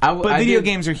 But video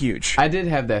games are huge. I did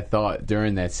have that thought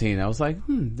during that scene. I was like,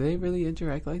 do they really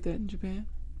interact like that in Japan?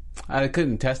 I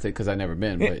couldn't test it because I've never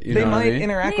been. But they might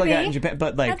interact like that in Japan,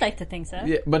 but I'd like to think so.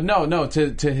 Yeah, but no.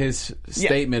 To his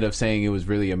statement of saying it was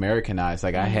really Americanized,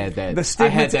 like I had that. The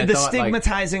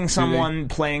stigmatizing someone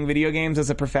playing video games as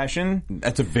a profession.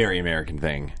 That's a very American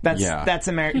thing. That's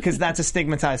American because that's a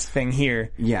stigmatized thing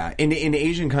here. Yeah, in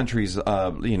Asian countries,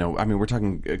 I mean, we're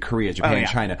talking Korea, Japan,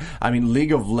 China. I mean,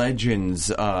 League of Legends.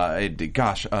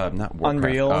 Not Warcraft.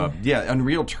 Unreal.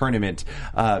 Unreal Tournament.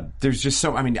 There's just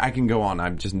so. I mean, I can go on.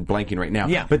 I'm just blanking right now.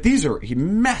 Yeah. But these are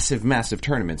massive, massive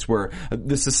tournaments where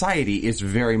the society is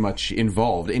very much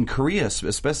involved. In Korea,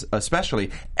 especially,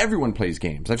 everyone plays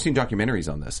games. I've seen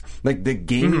documentaries on this. Like, the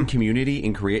gaming community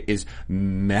in Korea is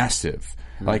massive.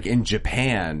 Like, in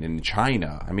Japan, in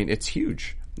China. I mean, it's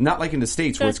huge. Not like in the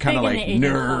States where it's kind of like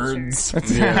nerds.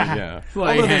 Yeah.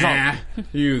 Like,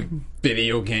 you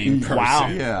video game person. Wow.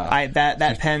 Yeah.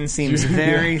 That pen seems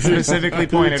very specifically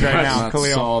pointed right now,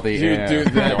 Khalil. You do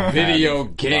that video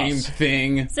game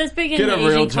thing. So speaking Get of a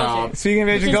real Asian job. culture. Speaking of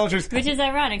Asian cultures. Which is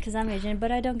ironic because I'm Asian,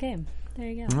 but I don't game. There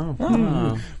you go.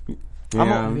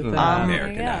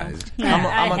 Americanized.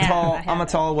 I'm a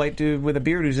tall white dude with a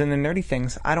beard who's into nerdy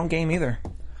things. I don't game either.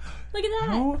 Look at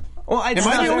that. Well, am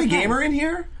I the only gamer in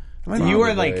here? You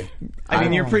are like, I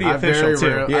mean, you're pretty official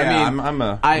too.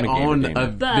 Yeah, I own a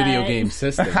video game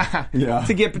system. Yeah.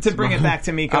 To bring it back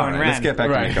to Miko and Ren. Let's get back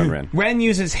to Miko and Ren. Ren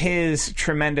uses his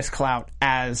tremendous clout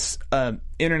as an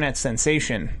internet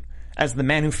sensation, as the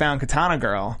man who found Katana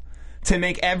Girl, to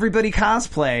make everybody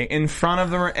cosplay in front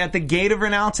of at the gate of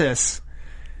Renaltis.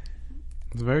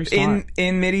 It's very smart.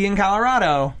 In Midian,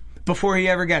 Colorado, before he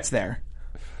ever gets there.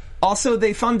 Also,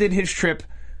 they funded his trip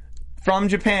from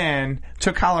Japan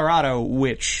to Colorado,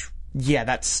 which,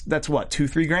 that's what,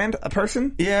 $2-3 grand a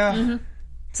person? Yeah. Mm-hmm.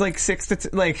 It's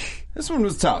like this one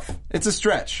was tough. It's a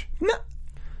stretch. No.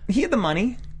 He had the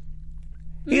money.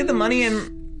 He had the money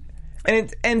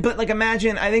but like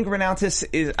imagine Renaltis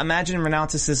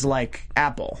is like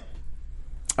Apple.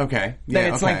 Okay.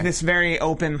 That it's like this very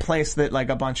open place that like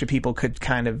a bunch of people could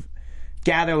kind of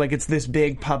gather, like it's this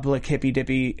big public hippy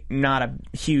dippy, not a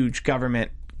huge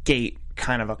government gate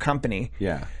kind of a company.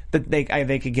 Yeah. That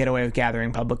they could get away with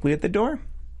gathering publicly at the door.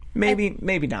 Maybe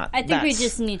not. I think we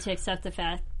just need to accept the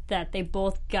fact that they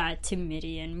both got to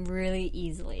Midian really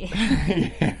easily.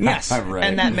 Yes. Right.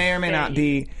 And that may or may not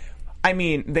be. I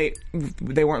mean, they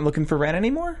weren't looking for Ren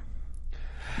anymore.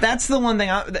 That's the one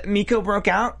thing. Miko broke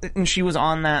out and she was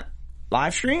on that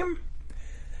live stream.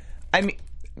 I mean,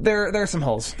 there are some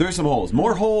holes. There's some holes.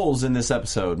 More holes in this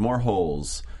episode. More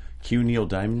holes. Cue Neil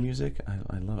Diamond music. I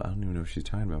love it. I don't even know what she's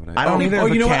talking about. I don't either. Oh,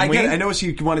 you know what? I get it. I know what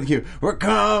she wanted to cue. We're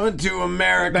coming to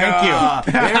America. Thank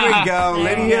you. There we go.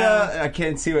 Lydia. I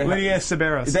can't see what. Lydia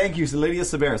Saberos. Thank you. So Lydia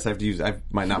Saberos. I have to use. I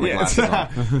might not make glasses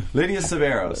on. Lydia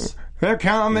Saberos. They're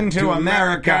coming to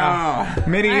America.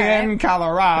 Midian,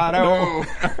 Colorado. All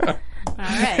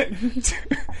right.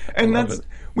 And that's.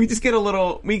 We just get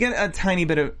we get a tiny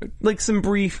bit of, like, some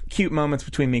brief, cute moments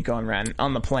between Miko and Ren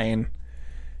on the plane.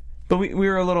 But we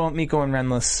were a little Miko and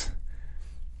Renless.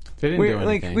 They didn't do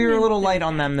anything. We were a little light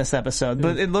on them this episode.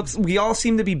 But we all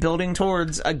seem to be building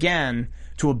towards, again,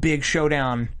 to a big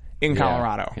showdown in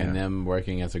Colorado. And them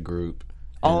working as a group.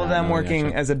 All of them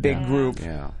working as a big group.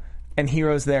 Yeah. And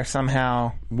Hero's there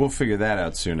somehow. We'll figure that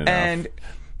out soon enough. And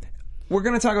we're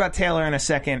going to talk about Taylor in a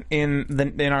second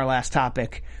in our last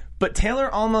topic. But Taylor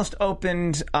almost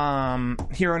opened Hiro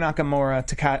Nakamura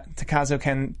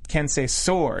Takazo Kensei's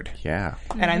sword. Yeah.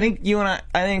 And I think you and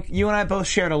I both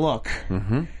shared a look.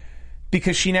 Mm-hmm.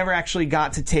 Because she never actually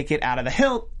got to take it out of the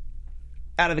hilt,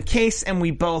 out of the case, and we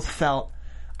both felt,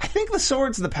 I think the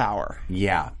sword's the power.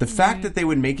 Yeah. The fact that they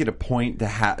would make it a point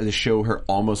to show her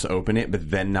almost open it, but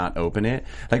then not open it.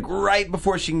 Like, right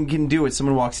before she can do it,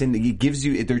 someone walks in, it gives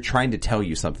you, they're trying to tell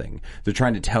you something. They're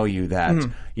trying to tell you that,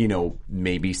 you know,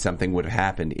 maybe something would have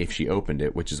happened if she opened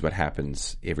it, which is what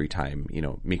happens every time, you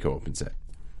know, Miko opens it.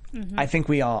 I think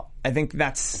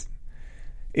that's,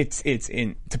 it's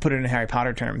to put it in Harry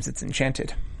Potter terms, it's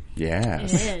enchanted.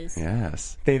 Yes. It is.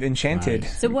 Yes. They've enchanted.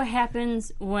 So what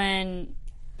happens when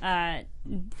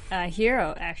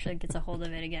Hiro actually gets a hold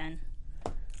of it again,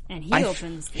 and he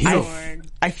opens the sword?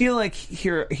 I feel like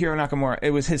Hiro Nakamura,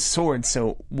 it was his sword,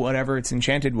 so whatever it's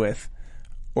enchanted with,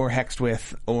 or hexed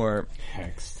with, or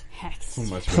Hexed.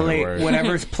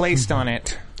 whatever's placed on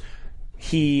it,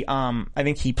 I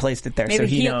think he placed it there, Maybe so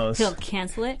he knows. He'll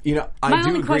cancel it. You know, I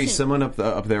do agree. Someone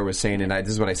up there was saying, and this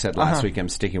is what I said last week, I'm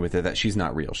sticking with it, that she's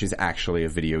not real. She's actually a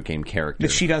video game character.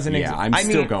 That she doesn't exist. Yeah, I'm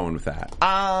still going with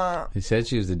that. He said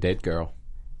she was a dead girl.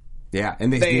 Yeah,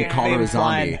 and they call her a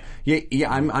zombie.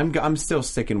 Yeah, I'm still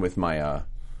sticking with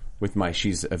my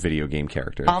she's a video game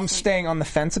character. I'm staying on the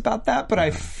fence about that, but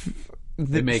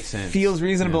it makes sense. Feels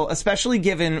reasonable, especially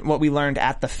given what we learned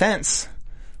at the fence.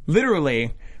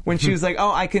 Literally, when she was like,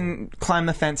 "Oh, I can climb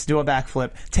the fence, do a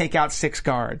backflip, take out 6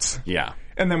 guards." Yeah.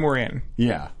 And then we're in.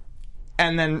 Yeah.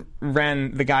 And then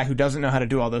Ren, the guy who doesn't know how to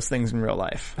do all those things in real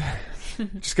life,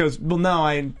 just goes, "Well, no,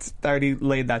 I already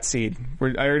laid that seed. I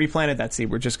already planted that seed.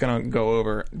 We're just going to go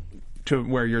over to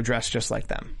where you're dressed just like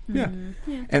them." Yeah.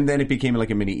 And then it became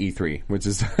like a mini E3, which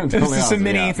is totally It's just awesome. a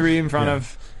mini E3 in front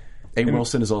of... A.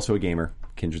 Wilson is also a gamer.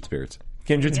 Kindred Spirits.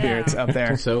 Kindred Spirits up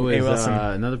there. So is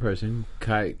another person,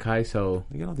 Kaiso.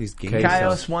 Look at all these gamers.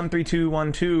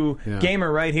 Kaios13212 gamer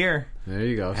right here. There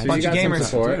you go. So bunch of gamers.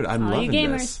 Dude, I'm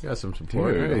loving this. You got some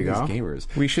support. Dude, there you go.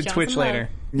 Gamers. We should Twitch later.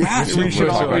 Yeah, we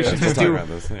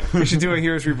should do a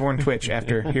Heroes Reborn Twitch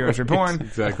after Heroes Reborn.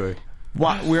 Exactly.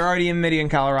 We're already in Midian,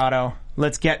 Colorado.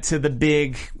 Let's get to the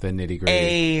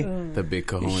nitty-gritty. The big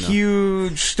kahuna.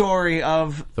 Huge story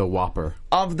of the Whopper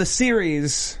of the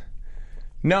series.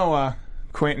 Noah,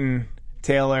 Quentin,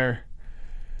 Taylor,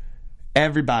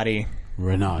 everybody.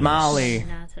 Renatus. Molly.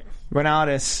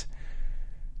 Renatus.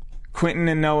 Quentin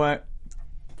and Noah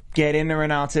get into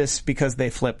Renatus because they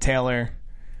flip Taylor.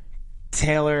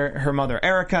 Taylor, her mother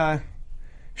Erica,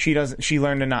 she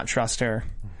learned to not trust her.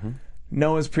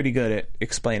 Noah's pretty good at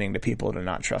explaining to people to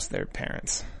not trust their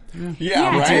parents.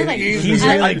 Yeah, right? He's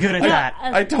really good at that.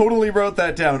 I totally wrote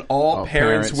that down. All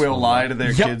parents will lie to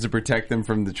their kids to protect them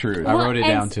from the truth. I wrote it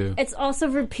down too. It's also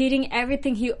repeating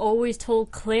everything he always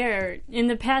told Claire in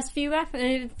the past few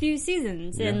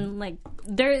seasons. Yeah. And like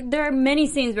there are many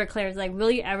scenes where Claire's like, "Will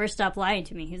you ever stop lying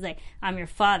to me?" He's like, "I'm your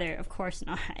father." Of course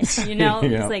not. You know,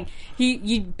 It's like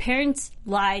parents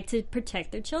lie to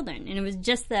protect their children, and it was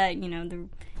just that, you know, the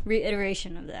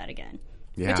reiteration of that again,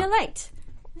 which I liked.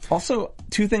 Also,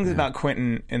 2 things about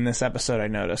Quentin in this episode I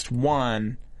noticed.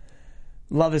 1,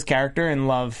 love his character and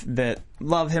love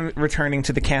him returning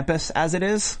to the campus as it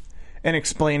is and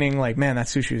explaining, like, man, that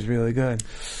sushi is really good.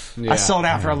 I sold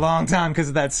out for a long time because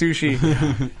of that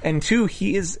sushi. And 2,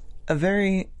 he is a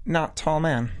very not tall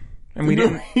man. And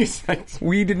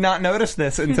we did not notice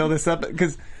this until this episode,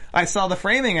 because I saw the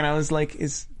framing and I was like,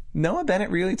 is Noah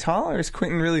Bennett really tall or is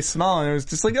Quentin really small? And it was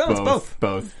just like, it's both.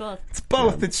 It's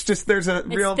both. Yeah. It's just there's a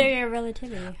real... It's their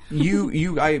relativity.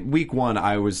 Week 1,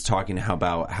 I was talking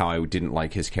about how I didn't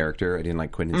like his character. I didn't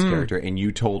like Quentin's character. And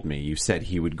you told me, you said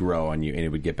he would grow on you and it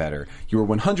would get better. You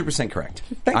were 100% correct.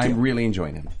 I'm really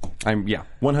enjoying him.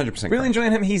 100% really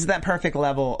enjoying him. He's that perfect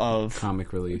level of...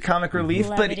 Comic relief.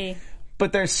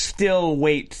 But there's still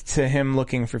weight to him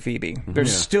looking for Phoebe.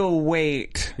 There's still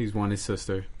weight. He's wanting his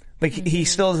sister. Like, he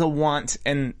still has a want,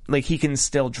 and, like, he can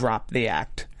still drop the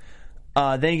act.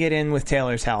 They get in with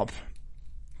Taylor's help.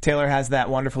 Taylor has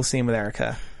that wonderful scene with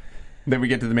Erica. Then we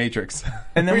get to the Matrix.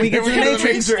 And then we get to the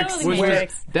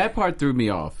Matrix. That part threw me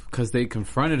off, because they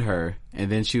confronted her,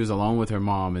 and then she was alone with her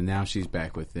mom, and now she's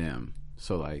back with them.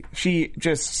 So, like... She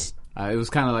just... it was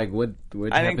kind of like, what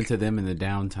happened to them in the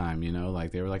downtime, you know?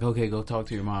 Like, they were like, okay, go talk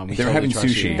to your mom. They were having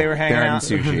sushi. They were hanging out.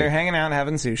 They're hanging out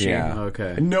having sushi. Yeah.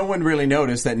 Okay. No one really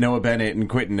noticed that Noah Bennett and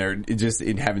Quentin are just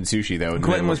having sushi, though.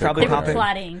 Quentin was probably popping.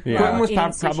 Quentin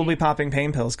was probably popping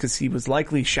pain pills because he was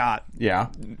likely shot. Yeah.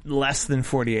 Less than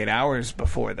 48 hours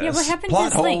before this. Yeah, what happened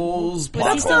plot to his holes?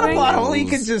 That's not a plot hole. He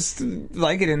could just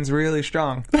Vicodin's really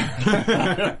strong.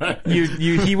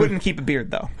 He wouldn't keep a beard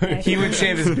though. He would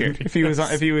shave his beard if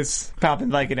he was popping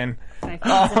Vicodin.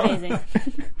 That's amazing.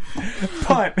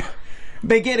 But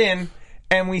they get in,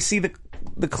 and we see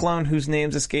the clone whose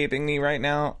name's escaping me right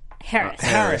now.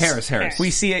 Harris. We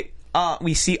see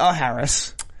a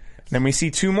Harris. Then we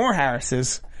see 2 more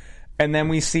Harrises. And then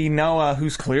we see Noah,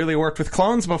 who's clearly worked with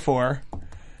clones before.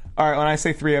 All right, when I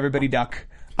say 3, everybody duck.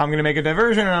 I'm going to make a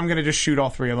diversion, and I'm going to just shoot all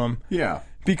 3 of them. Yeah.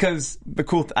 Because the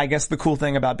cool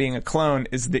thing about being a clone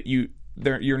is that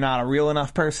you're not a real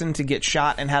enough person to get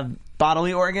shot and have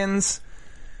bodily organs.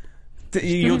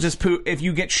 You'll just poof. If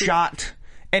you get shot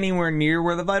anywhere near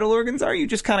where the vital organs are, you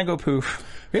just kind of go poof.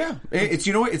 Yeah, it's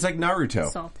you know what? It's like Naruto.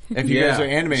 Salt. If you guys are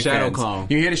anime shadow fans, clone.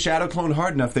 You hit a shadow clone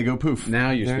hard enough, they go poof.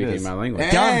 Now you're there speaking my language.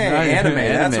 Hey, anime.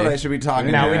 That's what I should be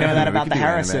talking now about. we know that We about can the do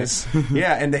Harrises.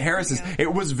 Yeah, and the Harrises.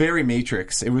 It was very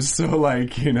Matrix. It was so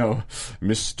like,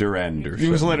 Mr. Anderson. It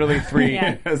was literally 3.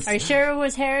 Yeah. Yes. Are you sure it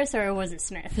was Harris or was it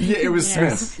Smith? Yeah, it was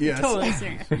Smith. Yes. Totally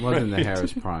Smith. It wasn't the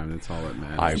Harris Prime. That's all that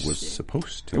matters. I was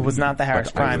supposed to. It was not the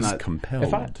Harris but I Prime. was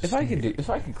compelled. If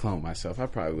I could clone myself, I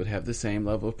probably would have the same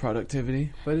level of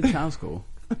productivity. But it sounds cool.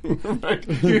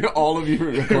 All of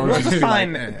you.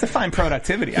 Define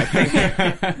productivity. I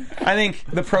think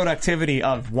the productivity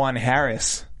of one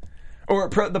Harris, or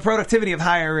the productivity of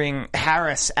hiring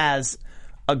Harris as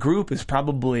a group is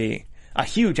probably a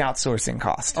huge outsourcing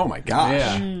cost. Oh my gosh!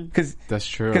 Yeah, that's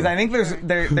true. Because I think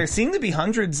there seem to be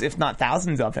hundreds, if not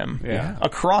thousands, of him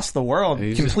across the world,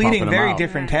 He's just completing popping 'em very out.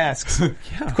 different tasks.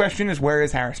 The question is, where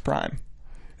is Harris Prime?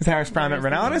 Is Harris Prime at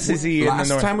Renatus? Is he in the Last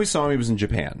North? time we saw him, he was in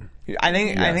Japan. I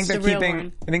think they're The real keeping.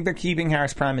 one. I think they're keeping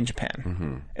Harris Prime in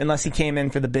Japan, unless he came in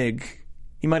for the big.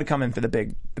 He might have come in for the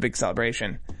big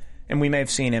celebration, and we may have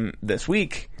seen him this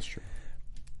week. That's true.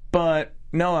 But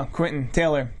Noah, Quentin,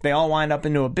 Taylor, they all wind up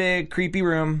into a big creepy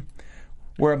room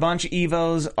where a bunch of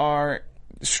Evos are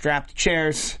strapped to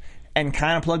chairs and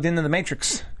kind of plugged into the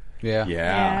Matrix.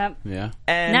 Yeah.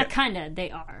 And Not kinda, they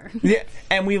are. yeah,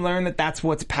 and we learn that that's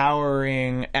what's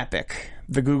powering Epic,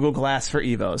 the Google Glass for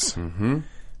Evos. Mm-hmm.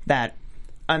 That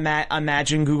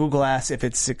imagine Google Glass if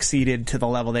it succeeded to the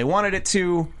level they wanted it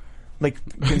to, like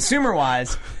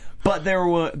consumer-wise, but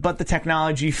the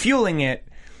technology fueling it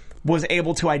was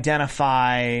able to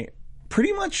identify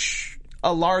pretty much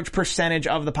a large percentage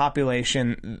of the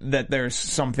population that there's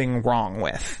something wrong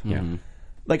with. Yeah.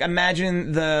 Like,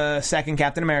 imagine the second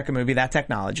Captain America movie, that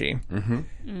technology,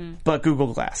 but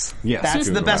Google Glass. Yes, That's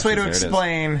Google the best way to Glasses, there it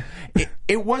is. explain.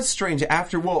 It was strange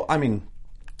after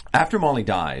Molly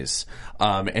dies,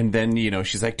 and then,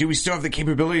 she's like, do we still have the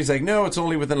capability? He's like, no, it's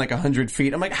only within like 100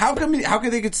 feet. I'm like, how come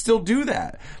they could still do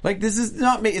that? Like, this is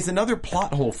not, it's another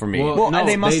plot hole for me. Well, no,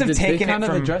 they must have they taken kind it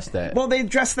of from... addressed that. Well, they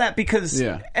addressed that because...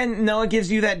 And Noah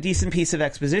gives you that decent piece of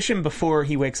exposition before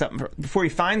he wakes up, before he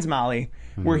finds Molly,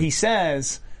 where he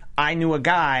says, I knew a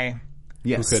guy...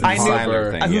 Yes, I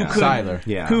knew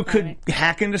Siler. who could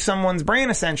hack into someone's brain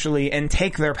essentially and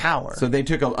take their power. So they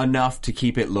took enough to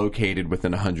keep it located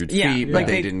within 100 feet, but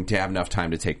they didn't have enough time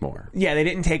to take more. Yeah, they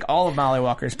didn't take all of Molly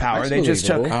Walker's power. That's they just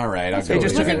took. believable. All right, they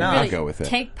just took enough. I'll go with it.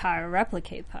 Take power,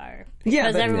 replicate power. Yeah,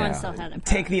 Because but- everyone still had it.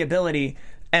 Take the ability.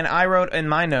 And I wrote in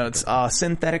my notes,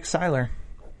 synthetic Siler.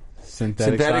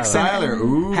 Synthetic Siler.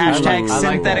 Ooh. Hashtag I like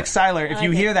synthetic that. Siler. If you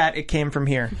hear that, it came from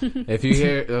here. If you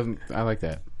hear, I like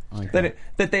that. That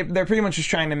they're pretty much just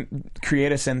trying to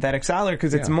create a synthetic Siler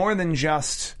because it's more than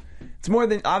just. It's more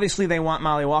than obviously they want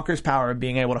Molly Walker's power of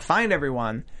being able to find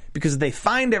everyone, because if they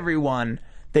find everyone,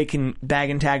 they can bag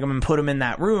and tag them and put them in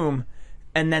that room,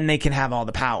 and then they can have all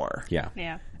the power.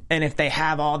 Yeah. And if they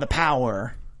have all the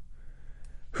power,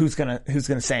 who's gonna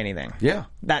say anything? Yeah.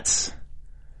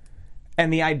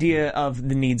 And the idea of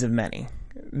the needs of many,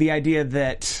 the idea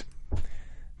that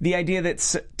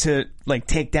to like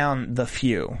take down the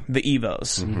few, the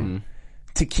Evos,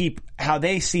 to keep how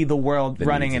they see the world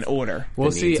running in order. Well,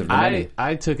 see,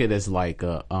 I took it as like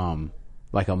a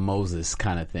Moses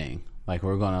kind of thing. Like,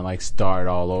 we're gonna like start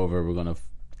all over. We're gonna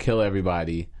kill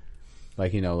everybody.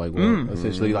 Like, we'll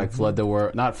essentially like flood the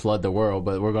world, not flood the world,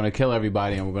 but we're gonna kill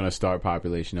everybody and we're gonna start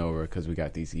population over because we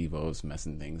got these Evos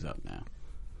messing things up now.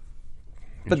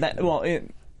 But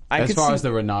as far as the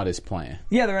Renatus plan.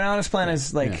 Yeah, the Renatus plan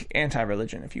is like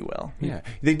anti-religion, if you will. Yeah,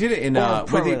 they did it in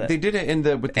they did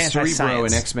it with the Cerebro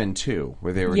in X-Men 2,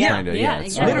 where they were trying to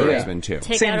exactly. X-Men 2.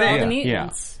 Take out all the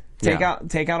mutants. Take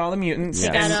out all the mutants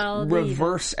Take out all and the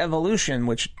reverse evolution,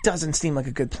 which doesn't seem like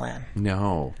a good plan.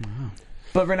 No.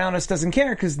 But Renatus doesn't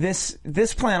care because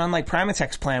this plan, unlike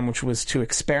Primatech's plan, which was to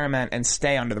experiment and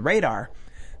stay under the radar,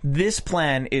 this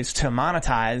plan is to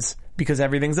monetize because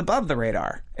everything's above the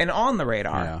radar and on the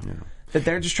radar. Yeah. That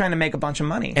they're just trying to make a bunch of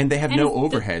money. And they have no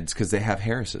overheads because they have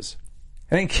Harris's.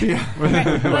 I think.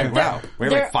 Like, wow. We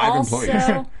have like 5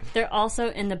 employees. They're also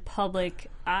in the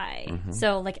public eye.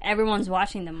 So, like, everyone's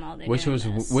watching them all day. Which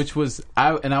was,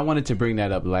 I wanted to bring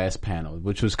that up last panel,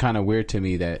 which was kind of weird to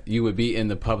me that you would be in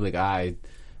the public eye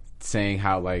saying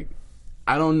how, like,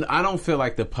 I don't feel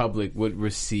like the public would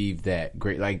receive that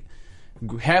great. Like,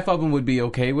 half of them would be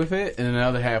okay with it, and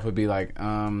another half would be like,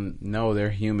 no, they're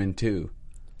human too.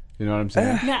 You know what I'm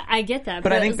saying? Yeah, I get that.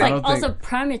 But I think also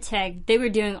Prime Attack, they were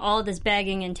doing all this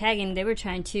bagging and tagging. They were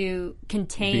trying to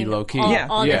contain all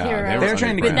the heroes. They were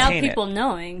trying to without contain people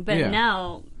knowing. But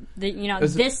now,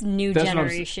 this new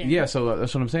generation. So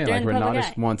that's what I'm saying. Like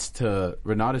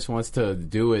Renatus wants to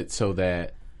do it so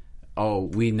that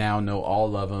we now know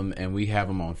all of them and we have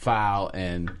them on file,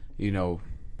 and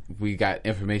we got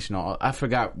information on. I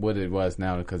forgot what it was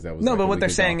now because that was but what they're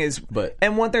saying is,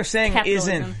 and what they're saying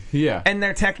capitalism. Isn't, and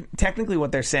they're technically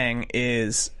what they're saying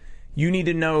is, you need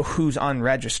to know who's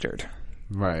unregistered,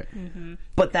 right? Mm-hmm.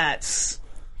 But that's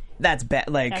bad.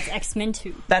 Like that's X-Men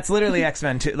 2. That's literally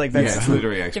X-Men 2. Like that's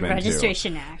literally X-Men 2. The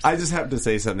Registration Act. I just have to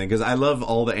say something because I love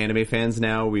all the anime fans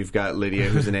now. We've got Lydia,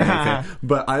 who's an anime fan,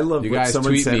 but I love what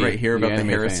someone said right here about the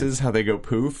Harrises, how they go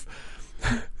poof.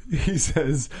 He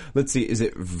says, let's see, is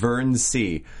it Vern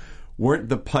C? Weren't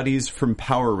the putties from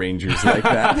Power Rangers like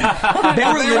that? They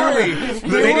were literally.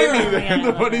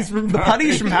 The putties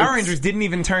from Power Rangers didn't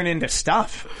even turn into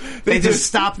stuff. They just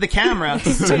stopped the camera,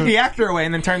 took the actor away,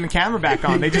 and then turned the camera back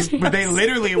on. They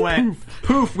literally went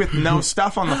poof with no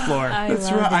stuff on the floor.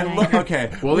 That's right.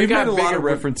 Okay. Well, we've got a lot of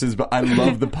references, but I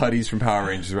love the putties from Power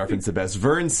Rangers reference the best.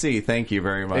 Vern C, thank you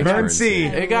very much. Vern C.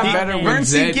 It got better when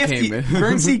Zed came in.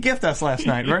 Vern C gifted us last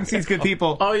night. Vern C's good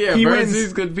people. Oh yeah, Vern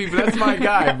C's good people. That's my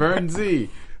guy, Vern Z.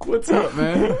 What's up,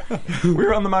 man? We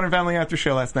were on the Modern Family After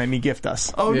Show last night, and he gifted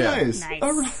us. Oh, nice.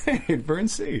 All right, Vern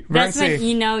C. That's when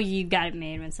you got it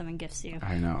made when someone gifts you.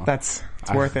 I know. It's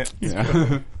worth it.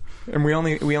 Yeah. And we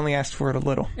only asked for it a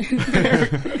little.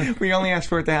 We only asked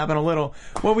for it to happen a little.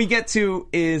 What we get to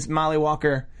is Molly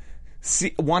Walker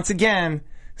once again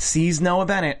sees Noah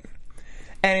Bennett,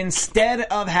 and instead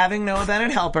of having Noah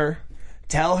Bennett help her,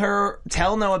 tell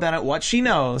Noah Bennett what she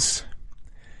knows,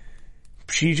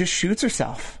 she just shoots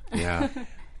herself. Yeah.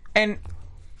 And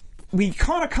we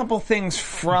caught a couple things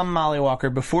from Molly Walker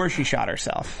before she shot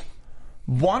herself.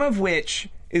 One of which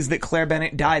is that Claire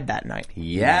Bennett died that night.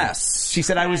 Yes. She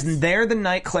said, I was there the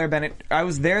night Claire died.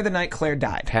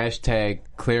 Hashtag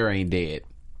Claire ain't dead.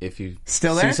 If you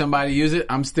still see somebody use it,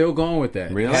 I'm still going with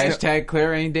that. Really? Hashtag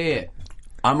Claire ain't dead.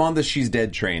 I'm on the she's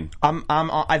dead train.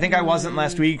 I think I wasn't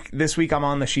last week. This week I'm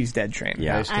on the she's dead train.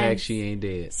 Yeah. Hashtag she ain't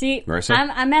dead. See,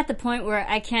 I'm at the point where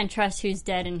I can't trust who's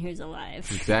dead and who's alive.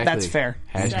 Exactly. That's fair.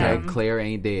 Hashtag Claire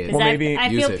ain't dead. Well, maybe I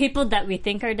feel people that we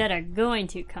think are dead are going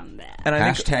to come back. And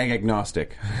hashtag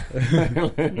agnostic.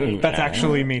 That's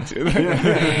actually me too.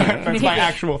 That's my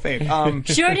actual fate.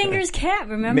 Schrodinger's cat,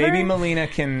 remember? Maybe Melina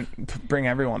can bring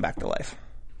everyone back to life.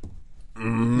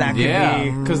 That could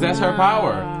be because that's her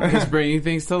power. Is bringing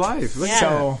things to life. Yeah.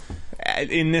 So,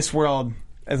 in this world,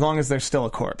 as long as there's still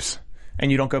a corpse and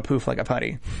you don't go poof like a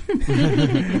putty,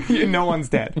 no one's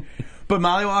dead. But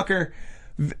Molly Walker,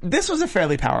 this was a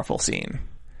fairly powerful scene.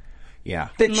 Yeah,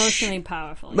 emotionally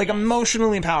powerful.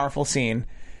 Emotionally powerful scene.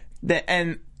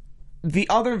 And the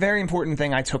other very important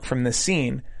thing I took from this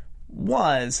scene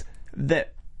was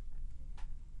that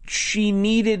she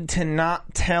needed to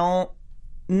not tell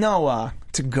Noah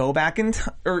to go back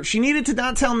or she needed to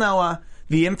not tell Noah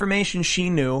the information she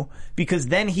knew, because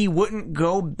then he wouldn't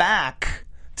go back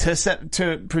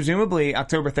to presumably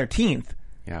October 13th.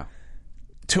 Yeah.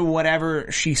 To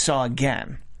whatever she saw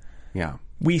again. Yeah.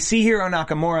 We see Hiro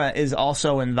Nakamura is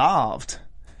also involved.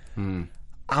 Time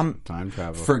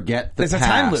travel. Forget the There's past a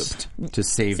time loop to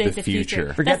save the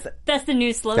future. That's the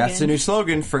new slogan. That's the new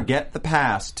slogan. Forget the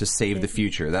past to save the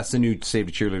future. That's the new Save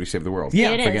the Cheerleader, Save the World.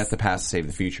 Yeah, forget the past to save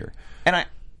the future. And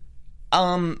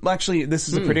actually, this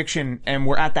is a prediction, and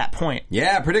we're at that point.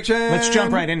 Yeah, prediction. Let's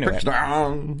jump right into it.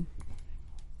 I'm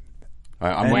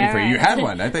waiting for you. You had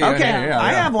one. I think. Okay,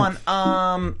 I have one.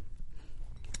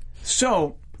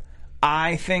 So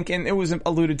I think, and it was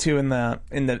alluded to in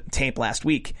the tape last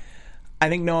week, I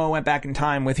think Noah went back in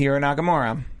time with Hiro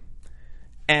Nakamura,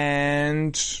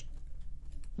 and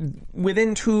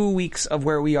within 2 weeks of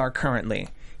where we are currently,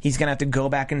 he's going to have to go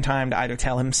back in time to either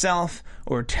tell himself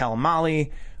or tell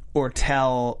Molly or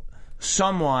tell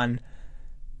someone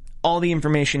all the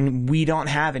information we don't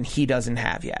have and he doesn't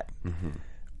have yet. Mm-hmm.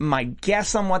 My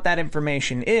guess on what that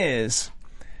information is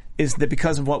that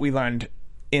because of what we learned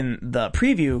in the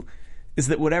preview, is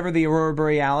that whatever the Aurora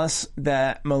Borealis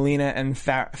that Melina and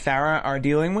Farah are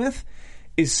dealing with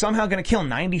is somehow going to kill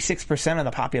 96% of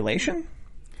the population,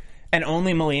 and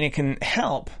only Melina can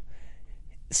help.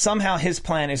 Somehow his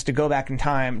plan is to go back in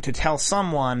time to tell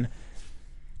someone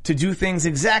to do things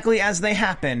exactly as they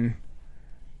happen,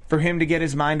 for him to get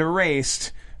his mind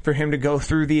erased, for him to go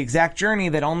through the exact journey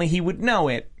that only he would know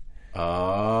it,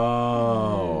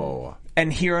 Oh.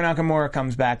 And Hiro Nakamura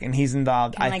comes back, and he's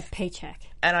involved. Like Paycheck.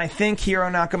 And I think Hiro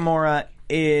Nakamura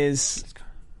is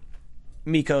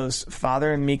Miko's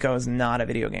father, and Miko is not a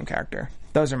video game character.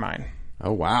 Those are mine.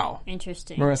 Oh, wow.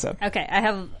 Interesting. Marissa. Okay, I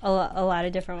have a lot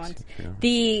of different ones.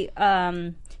 The,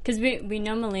 because we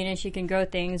know Melina, she can grow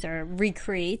things or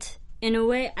recreate. In a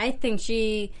way, I think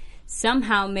she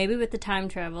somehow, maybe with the time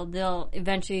travel, they'll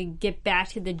eventually get back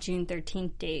to the June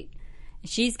 13th date.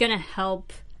 She's going to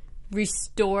help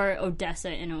restore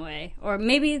Odessa in a way. Or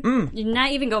maybe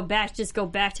not even go back, just go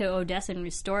back to Odessa and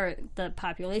restore the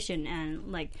population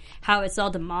and like how it's all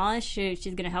demolished. She's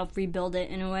going to help rebuild it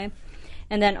in a way.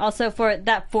 And then also for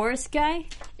that Forrest guy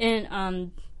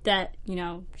in that, you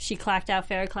know, she clacked out,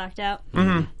 Farrah clacked out.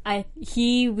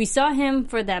 We saw him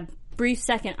for that brief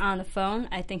second on the phone.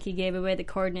 I think he gave away the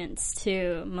coordinates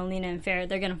to Melina and Farrah.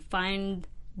 They're going to find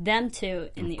them two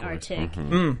in the Arctic,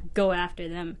 go after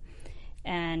them.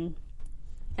 And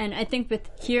I think with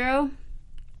Hiro,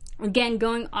 again,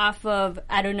 going off of,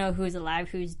 I don't know who's alive,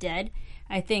 who's dead,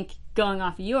 I think going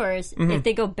off of yours, if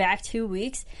they go back 2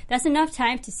 weeks, that's enough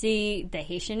time to see the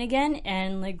Haitian again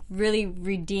and like really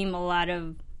redeem a lot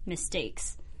of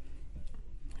mistakes.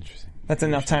 Interesting. That's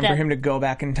enough time for him to go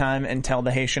back in time and tell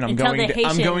the Haitian, I'm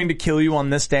going to kill you on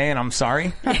this day, and I'm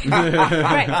sorry.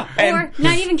 Right. Or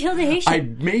not even kill the Haitian. I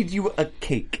made you a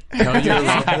cake. Tell your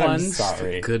loved ones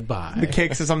sorry. Goodbye. The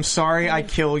cake says, I'm sorry I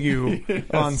kill you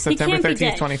on September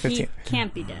 13th, 2015. He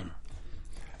can't be dead.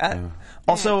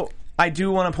 Also, I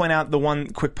do want to point out the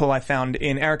one quick pull I found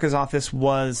in Erica's office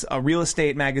was a real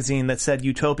estate magazine that said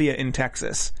Utopia in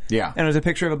Texas. Yeah. And it was a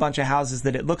picture of a bunch of houses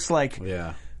that it looks like...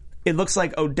 Yeah. It looks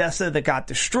like Odessa that got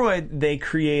destroyed. They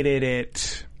created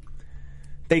it.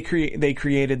 They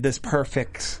created this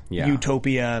perfect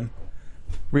utopia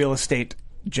real estate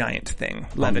giant thing,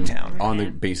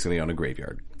 Levittown, basically on a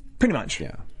graveyard. Pretty much.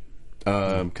 Yeah.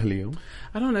 Khalil?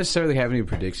 I don't necessarily have any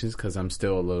predictions because I'm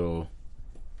still a little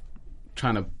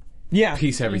trying to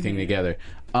piece everything together.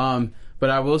 But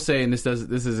I will say, and this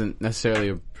isn't necessarily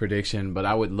a prediction, but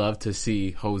I would love to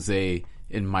see Jose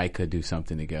and Micah do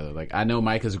something together. Like, I know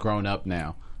Micah's grown up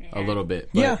now a little bit.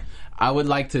 But I would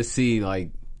like to see, like,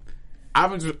 I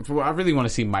really want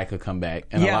to see Micah come back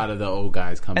and a lot of the old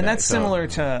guys come back. And that's similar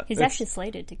to... He's actually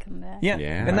slated to come back. Yeah.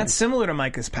 And that's similar to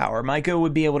Micah's power. Micah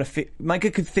would be able to...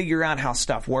 Micah could figure out how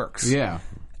stuff works. Yeah.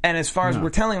 And as far as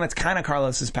we're telling, that's kind of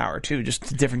Carlos's power, too, just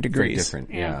to different degrees. Very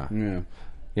different,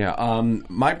 yeah.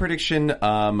 My prediction,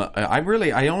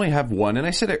 I only have one, and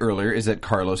I said it earlier, is that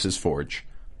Carlos is Forge.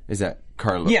 Is that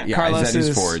Carlos? Yeah, Carlos is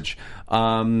his Forge.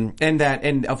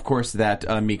 And of course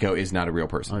that Miko is not a real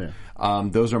person. Oh, yeah.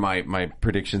 Those are my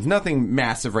predictions. Nothing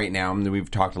massive right now. I mean,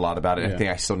 we've talked a lot about it. I think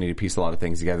I still need to piece a lot of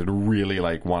things together to really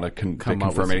like want to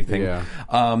confirm anything.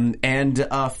 And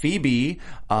Phoebe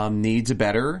needs a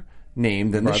better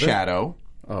name than the Shadow.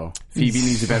 Oh. Phoebe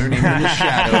needs a better name than the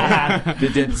Shadow.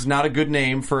 It's not a good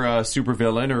name for a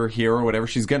supervillain or hero or whatever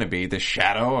she's going to be. The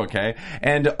Shadow, okay.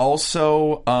 And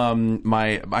also,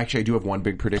 actually, I do have one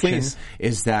big prediction. Please.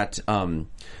 Is that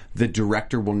the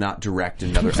director will not direct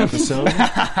another episode,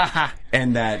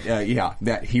 and that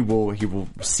that he will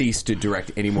cease to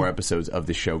direct any more episodes of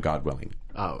the show, God willing.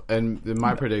 Oh, and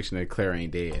my prediction is Claire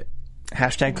ain't dead.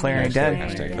 Hashtag Claire ain't dead.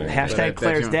 Hashtag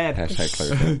Claire's dead. Hashtag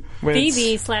Claire's dead.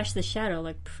 Phoebe / the Shadow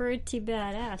look pretty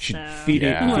badass.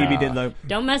 Phoebe did look.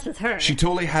 Don't mess with her. She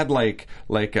totally had like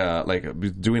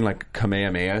doing like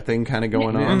Kamehameha thing kind of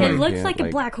going on. It looks like a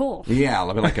black hole.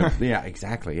 Yeah,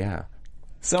 exactly. Yeah.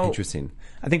 So interesting.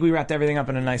 I think we wrapped everything up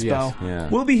in a nice bow. Yeah.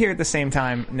 We'll be here at the same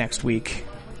time next week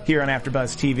here on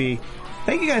AfterBuzz TV.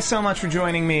 Thank you guys so much for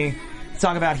joining me to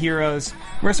talk about Heroes.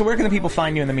 Marissa, where can the people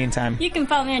find you in the meantime? You can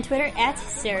follow me on Twitter at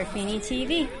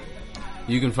SeraphiniTV.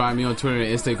 You can find me on Twitter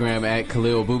and Instagram at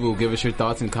Khalil Boo Boo. Give us your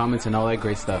thoughts and comments and all that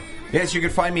great stuff. Yes, you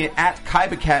can find me at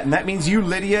KaibaCat, and that means you,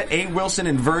 Lydia, A. Wilson,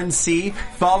 and Vern C.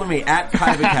 Follow me at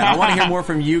KaibaCat. I want to hear more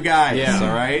from you guys, all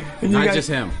right? Not just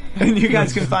him. And you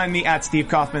guys can find me at Steve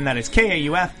Kaufman. That is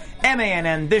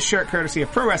KAUFMANN. This shirt courtesy of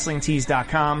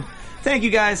ProWrestlingTees.com. Thank you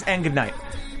guys, and good night.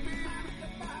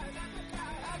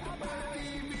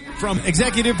 From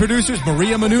executive producers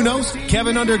Maria Menounos,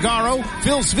 Kevin Undergaro,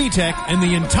 Phil Svitek, and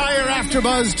the entire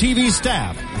AfterBuzz TV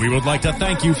staff, we would like to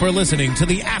thank you for listening to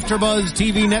the AfterBuzz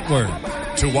TV network.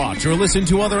 To watch or listen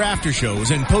to other after shows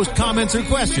and post comments or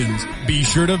questions, be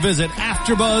sure to visit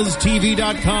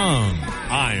AfterBuzzTV.com.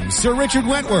 I'm Sir Richard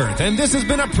Wentworth, and this has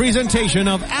been a presentation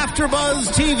of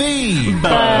AfterBuzz TV.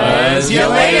 Buzz you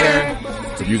later.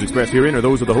 The views expressed herein are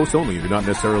those of the hosts only and do not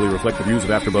necessarily reflect the views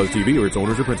of AfterBuzz TV or its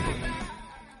owners or principals.